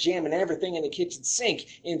tried jamming everything in the kitchen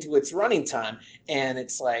sink into its running time. And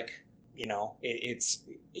it's like, you know, I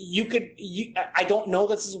don't know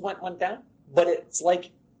this is what went down, but it's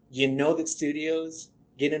like, you know that studios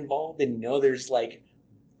get involved, and you know there's like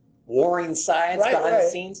warring sides behind the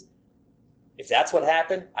scenes. If that's what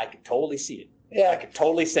happened, I could totally see it. Yeah. I could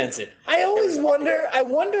totally sense it. I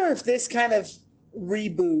wonder if this kind of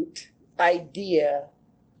reboot idea,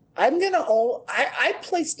 I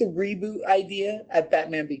placed the reboot idea at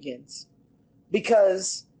Batman Begins.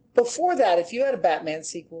 Because before that, if you had a Batman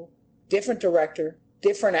sequel, different director,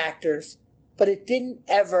 different actors, but it didn't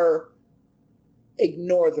ever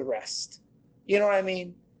ignore the rest. You know what I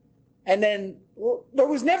mean? And then there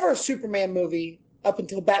was never a Superman movie up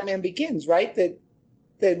until Batman Begins, right? That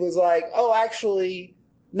was like, oh, actually,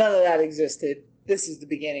 none of that existed. This is the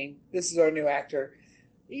beginning. This is our new actor.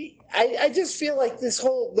 I just feel like the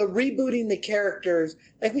rebooting the characters,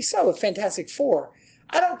 like we saw with Fantastic Four.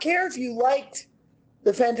 I don't care if you liked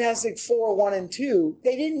the Fantastic Four 1 and 2.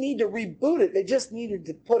 They didn't need to reboot it. They just needed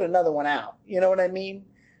to put another one out. You know what I mean?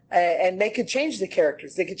 And they could change the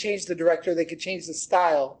characters. They could change the director. They could change the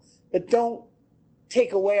style. But don't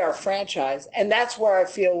take away our franchise. And that's where I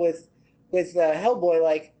feel with Hellboy,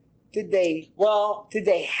 like, did they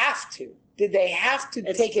have to? Did they have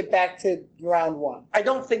to take it back to round one? I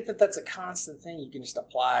don't think that that's a constant thing you can just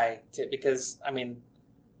apply to, because, I mean,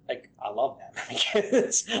 like, I love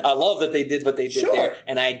Batman. I love that they did what they did there.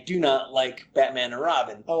 And I do not like Batman and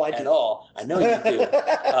Robin at all. I know you do.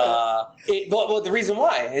 Well, the reason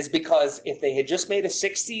why is because if they had just made a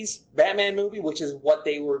 60s Batman movie, which is what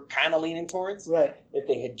they were kind of leaning towards, if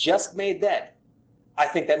they had just made that, I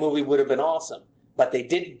think that movie would have been awesome. But they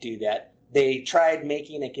didn't do that. They tried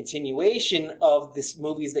making a continuation of the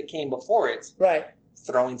movies that came before it,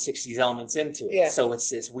 throwing 60s elements into it. So it's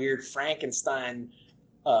this weird Frankenstein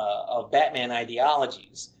of Batman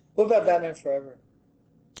ideologies. What about Batman Forever?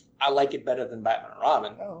 I like it better than Batman and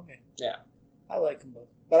Robin. Oh, okay. Yeah. I like them both.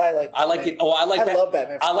 But I like I like it. Oh, I love Batman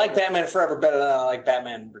Forever. I like Batman Forever better than I like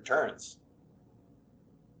Batman Returns.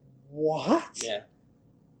 What? Yeah.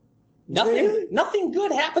 Nothing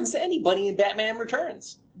good happens to anybody in Batman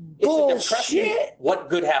Returns. It's Bullshit. What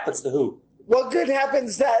good happens to who? What good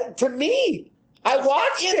happens to me? I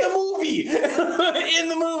watched in the movie. In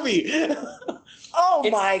the movie. Oh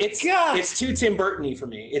my God. It's too Tim Burton-y for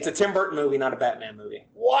me. It's a Tim Burton movie, not a Batman movie.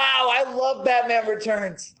 Wow, I love Batman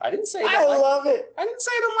Returns. I didn't say I love it. I didn't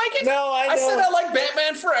say I don't like it. No, I know. I said I like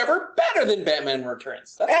Batman Forever better than Batman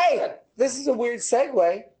Returns. Hey, this is a weird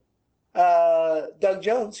segue. Doug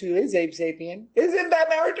Jones, who is Abe Sapien, is in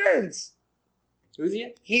Batman Returns. Who's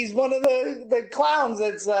he? He's one of the clowns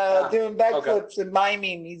that's doing backflips and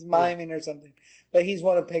miming. He's miming or something. But he's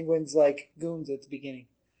one of Penguin's like goons at the beginning.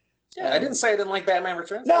 Yeah, I didn't say I didn't like Batman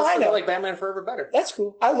Returns. No, I know. I like Batman Forever better. That's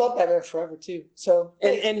cool. I love Batman Forever too. So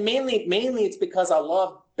and mainly it's because I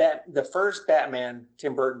love the first Batman,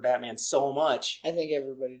 Tim Burton Batman, so much. I think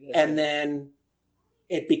everybody does. And then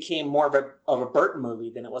it became more of a Burton movie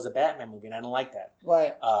than it was a Batman movie, and I don't like that.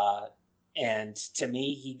 Right. And to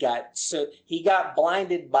me, he got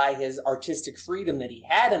blinded by his artistic freedom that he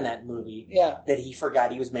had in that movie. Yeah. That he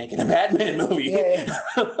forgot he was making a Batman movie. Yeah.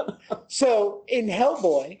 So in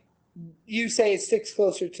Hellboy, you say it sticks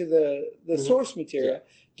closer to the source material. Yeah.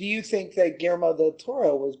 Do you think that Guillermo del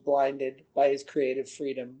Toro was blinded by his creative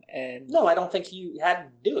freedom? And no, I don't think he had to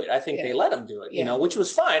do it. I think they let him do it, you know, which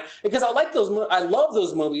was fine because I like those. I love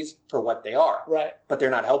those movies for what they are. Right. But they're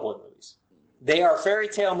not Hellboy movies. They are fairy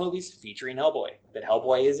tale movies featuring Hellboy that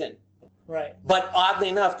Hellboy is in. Right. But oddly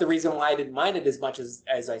enough, the reason why I didn't mind it as much as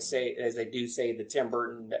I do say the Tim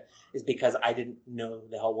Burton is because I didn't know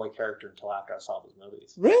the Hellboy character until after I saw those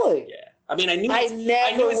movies. Really? Yeah. I mean, I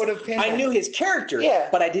knew his character,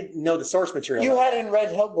 but I didn't know the source material. You hadn't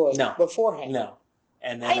read Hellboy beforehand. No.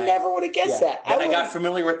 And then I never would have guessed that. Then I got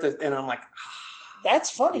familiar with it, and I'm like, that's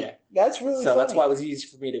funny. Yeah. That's really funny. So that's why it was easy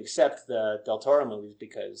for me to accept the Del Toro movies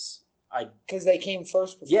because they came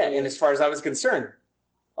first. Yeah, and as far as I was concerned,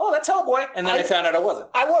 oh, that's Hellboy, and then I found out I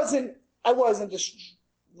wasn't. I wasn't just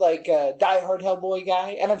like a diehard Hellboy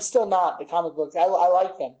guy, and I'm still not. The comic books, I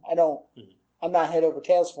like them. I'm not head over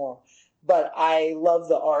tails for them, but I love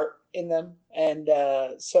the art in them, and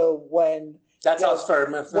so when that's how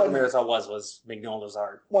familiar as I was Mignola's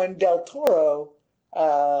art. When Del Toro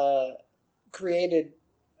created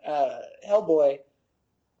Hellboy,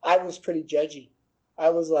 I was pretty judgy. I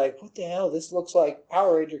was like, what the hell? This looks like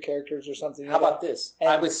Power Ranger characters or something. How about this?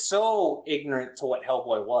 I was so ignorant to what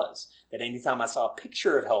Hellboy was that anytime I saw a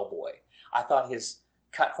picture of Hellboy, I thought his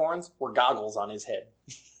cut horns were goggles on his head.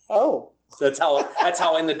 Oh. So that's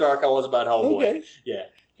how in the dark I was about Hellboy. Okay. Yeah.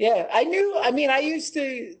 Yeah. I used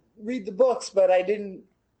to read the books, but I didn't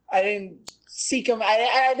seek them.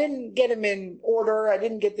 I didn't get them in order. I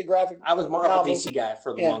didn't get the graphic I was more of a DC guy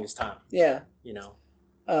for the longest time. Yeah. You know.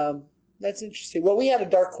 That's interesting. Well, we had a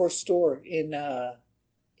Dark Horse store in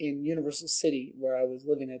Universal City where I was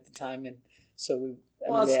living at the time, and so we.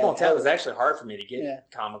 Well, it's small town. It was actually hard for me to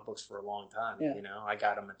get comic books for a long time. Yeah. You know, I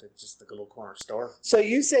got them at just the little corner store. So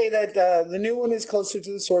you say that the new one is closer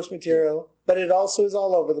to the source material, but it also is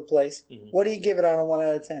all over the place. Mm-hmm. What do you give it on a 1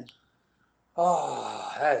 out of 10?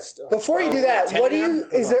 Oh, that's. Before you do that, what do you?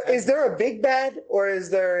 Is there a big bad or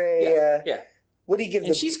is there a? Yeah. What do you give?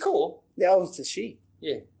 And she's cool. Yeah, oh, it's a she.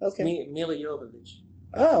 Yeah. Okay. Mila Jovovich.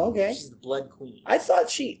 Oh, okay. She's the Blood Queen. I thought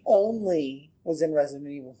she only was in Resident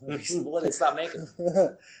Evil movies. Well, they stopped making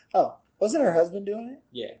them. Oh, wasn't her husband doing it?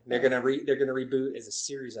 Yeah, they're gonna reboot as a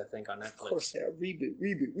series, I think, on Netflix. Of course, they are.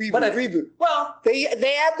 Reboot. Well, they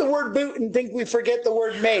add the word boot and think we forget the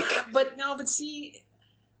word make. But see,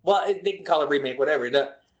 well, they can call it remake,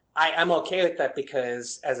 whatever. I'm okay with that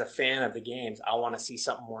because as a fan of the games, I want to see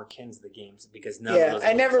something more akin to the games because none of those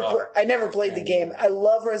I never played the game. I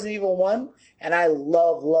love Resident Evil 1 and I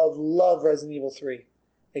love Resident Evil 3.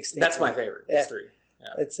 That's my favorite. It's 3.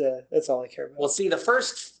 Yeah. That's all I care about. Well, see, the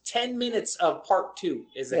first 10 minutes of part 2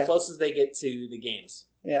 is the closest they get to the games.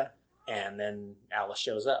 Yeah. And then Alice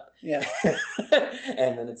shows up. Yeah.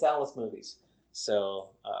 And then it's Alice movies. So,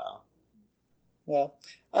 well,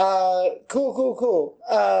 cool.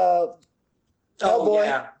 Hellboy.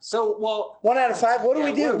 Yeah. So, 1 out of 5. What do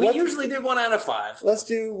we do? We usually do 1 out of 5. Let's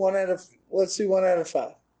do 1 out of 5.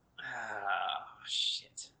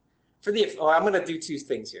 Shit. I'm going to do 2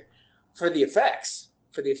 things here. For the effects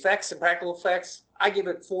and practical effects, I give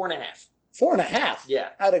it 4.5. 4.5? Yeah.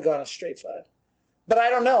 I'd have gone a straight 5. But I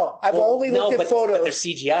don't know. I've only looked at photos. But there's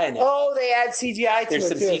CGI in it. Oh, they add CGI to it. There's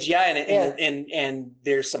some CGI in it, and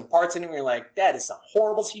there's some parts in it where you're like, that is some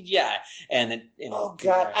horrible CGI. Oh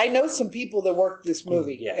God, I know some people that worked this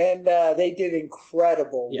movie, and they did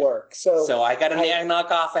incredible work. So I got a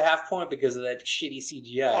knock off a half point because of that shitty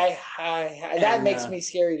CGI. That makes me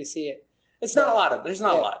scary to see it. It's not a lot of. There's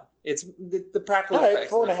not a lot. It's the practical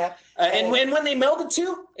effects. 4.5. And when they meld the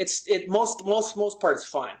two, most parts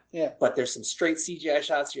fine. Yeah. But there's some straight CGI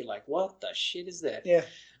shots. You're like, what the shit is that? Yeah.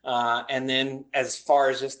 And then as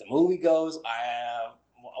far as just the movie goes, I have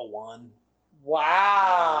a 1.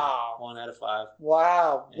 Wow. 1 out of 5.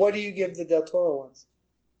 Wow. Yeah. What do you give the Del Toro ones?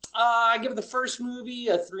 I give the first movie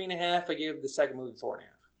a 3.5. I give the second movie 4.5.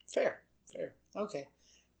 Fair. Okay.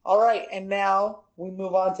 All right, and now we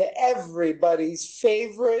move on to everybody's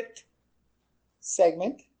favorite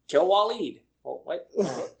segment. Kill Waleed. Oh, wait.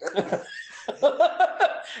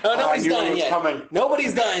 Nobody's dying yet.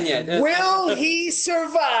 Nobody's dying yet. Will he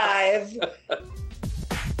survive?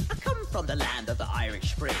 I come from the land of the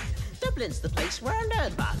Irish Spring. Dublin's the place where I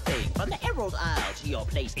learned my thing. From the Emerald Isle to your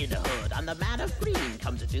place in the hood. I'm the man of green,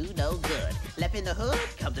 come to do no good. Left in the hood,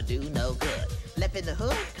 come to do no good. Left in the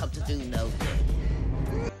hood, come to do no good.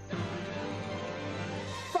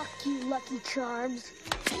 Fuck you, Lucky Charms.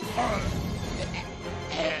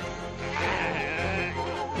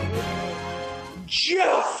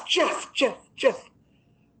 Jeff.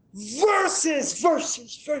 Versus.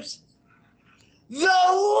 The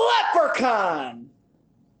Leprechaun.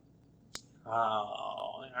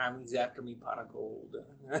 Oh, He's after me, pot of gold.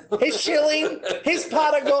 His shilling, his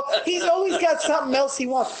pot of gold. He's always got something else he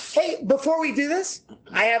wants. Hey, before we do this,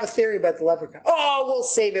 I have a theory about the Leprechaun. Oh, we'll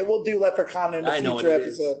save it. We'll do Leprechaun in a future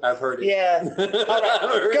episode. I've heard it. Yeah. All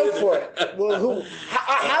right, go for it. Well,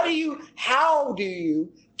 how do you,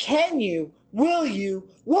 can you, will you,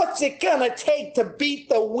 what's it gonna take to beat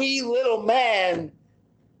the wee little man?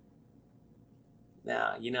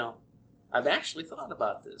 Now, I've actually thought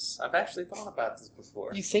about this.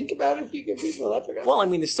 Before. You think about it if you could beat the Leprechaun? Well, I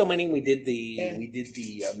mean, there's so many. We did the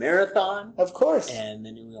marathon, of course, and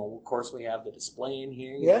then of course we have the display in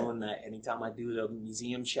here. And anytime I do the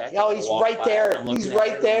museum check, he's right there. He's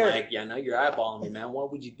right there. I'm like, yeah, I know you're eyeballing me, man. What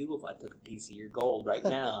would you do if I took a piece of your gold right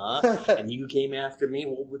now, huh? And you came after me?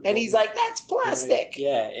 And he's like, that's plastic.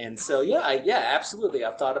 Yeah, and so absolutely.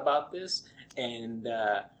 I've thought about this, and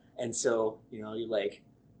so you're like,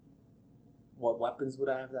 what weapons would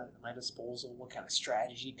I have at my disposal? What kind of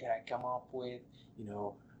strategy could I come up with?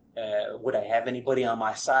 Would I have anybody on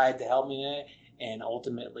my side to help me? And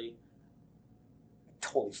ultimately,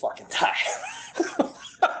 totally fucking die.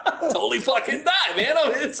 Totally fucking die, man.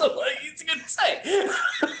 It's a good say.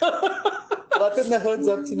 Flipping the hood's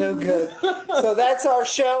up to no good. So that's our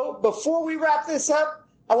show. Before we wrap this up,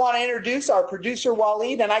 I want to introduce our producer,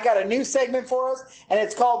 Waleed, and I got a new segment for us, and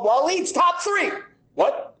it's called Waleed's Top 3.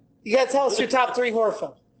 What? You got to tell us your top 3 horror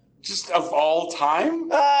films. Just of all time?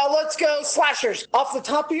 Let's go slashers. Off the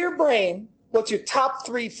top of your brain, what's your top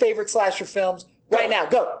 3 favorite slasher films right now?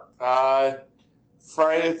 Go.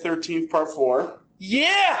 Friday the 13th, Part 4.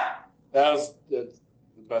 Yeah! That was the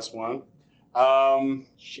best one.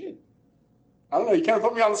 Shit. I don't know. You kind of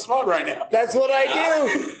put me on the spot right now. That's what I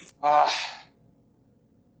do.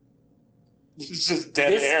 It's just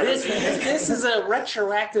dead air. This is a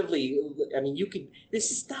retroactively. I mean,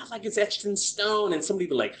 this is not like it's etched in stone, and somebody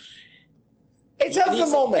be like, it's of the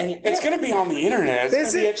moment. It's going to be on the internet. It's going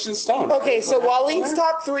to be etched in stone. Okay, so Waleed's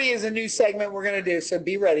top 3 is a new segment we're going to do, so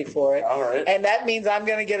be ready for it. All right. And that means I'm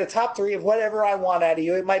going to get a top 3 of whatever I want out of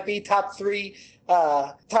you. It might be top 3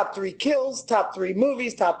 kills, top 3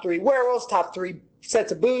 movies, top 3 werewolves, top 3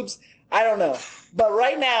 sets of boobs. I don't know. But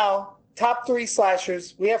right now, top 3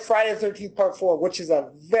 slashers. We have Friday the 13th Part 4, which is a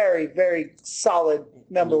very, very solid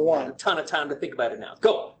number 1. A ton of time to think about it now.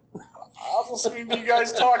 Go. I'll just leave you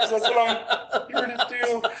guys talk, because that's what I'm here to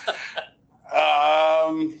do.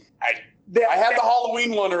 I had the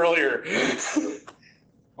Halloween one earlier.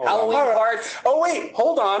 Halloween parts. Oh, wait.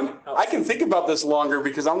 Hold on. I can think about this longer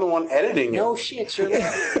because I'm the one editing it. No shit, sure. You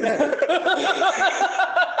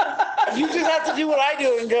just have to do what I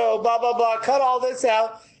do and go, blah, blah, blah, cut all this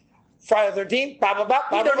out. Friday the 13th, blah, blah, blah,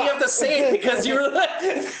 blah. You don't even have to say it because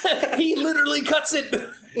he literally cuts it.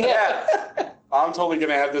 Yeah. I'm totally going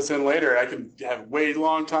to have this in later. I can have way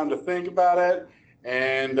long time to think about it.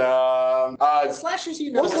 And, slashers,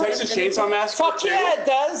 Texas Chainsaw Massacre. Fuck yeah, it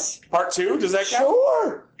does. Part 2, does that count?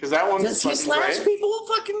 Sure. Because that one's Does he slash great. people?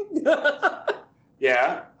 Fucking.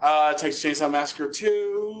 Yeah. Texas Chainsaw Massacre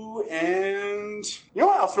 2, and you know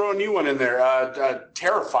what? I'll throw a new one in there.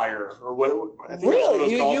 Terrifier, or what? I think that's what it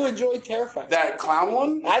was called. You enjoyed Terrifier? That clown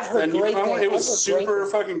one? I've heard great things. It was super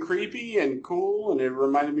fucking creepy and cool, and it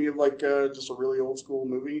reminded me of just a really old school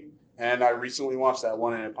movie. And I recently watched that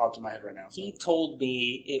one, and it popped in my head right now. So. He told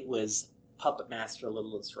me it was Puppet Master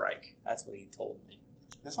Littlest Reich. That's what he told me.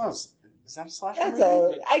 That's not. Is that a slasher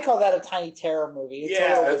movie? I call that a tiny terror movie.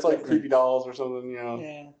 It's like Creepy Dolls or something, you know.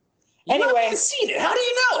 Yeah. You haven't seen it. How do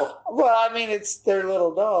you know? Well, I mean, they're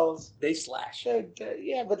little dolls. They slash.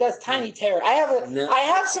 Yeah, but that's tiny terror. I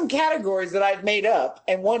have some categories that I've made up,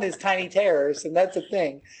 and one is tiny terrors, and that's a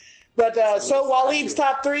thing. But so Waleed's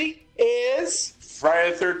top 3 is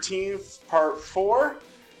Friday the 13th Part 4,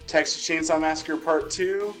 Texas Chainsaw Massacre Part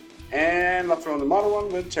 2, and I'll throw in the model one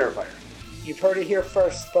with Terrifier. You've heard it here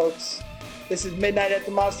first, folks. This is Midnight at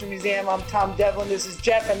the Monster Museum. I'm Tom Devlin. This is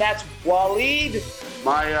Jeff, and that's Waleed.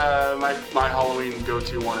 My Halloween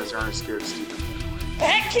go-to one is Ernest Scared Stupid.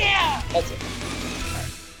 Heck yeah! That's it.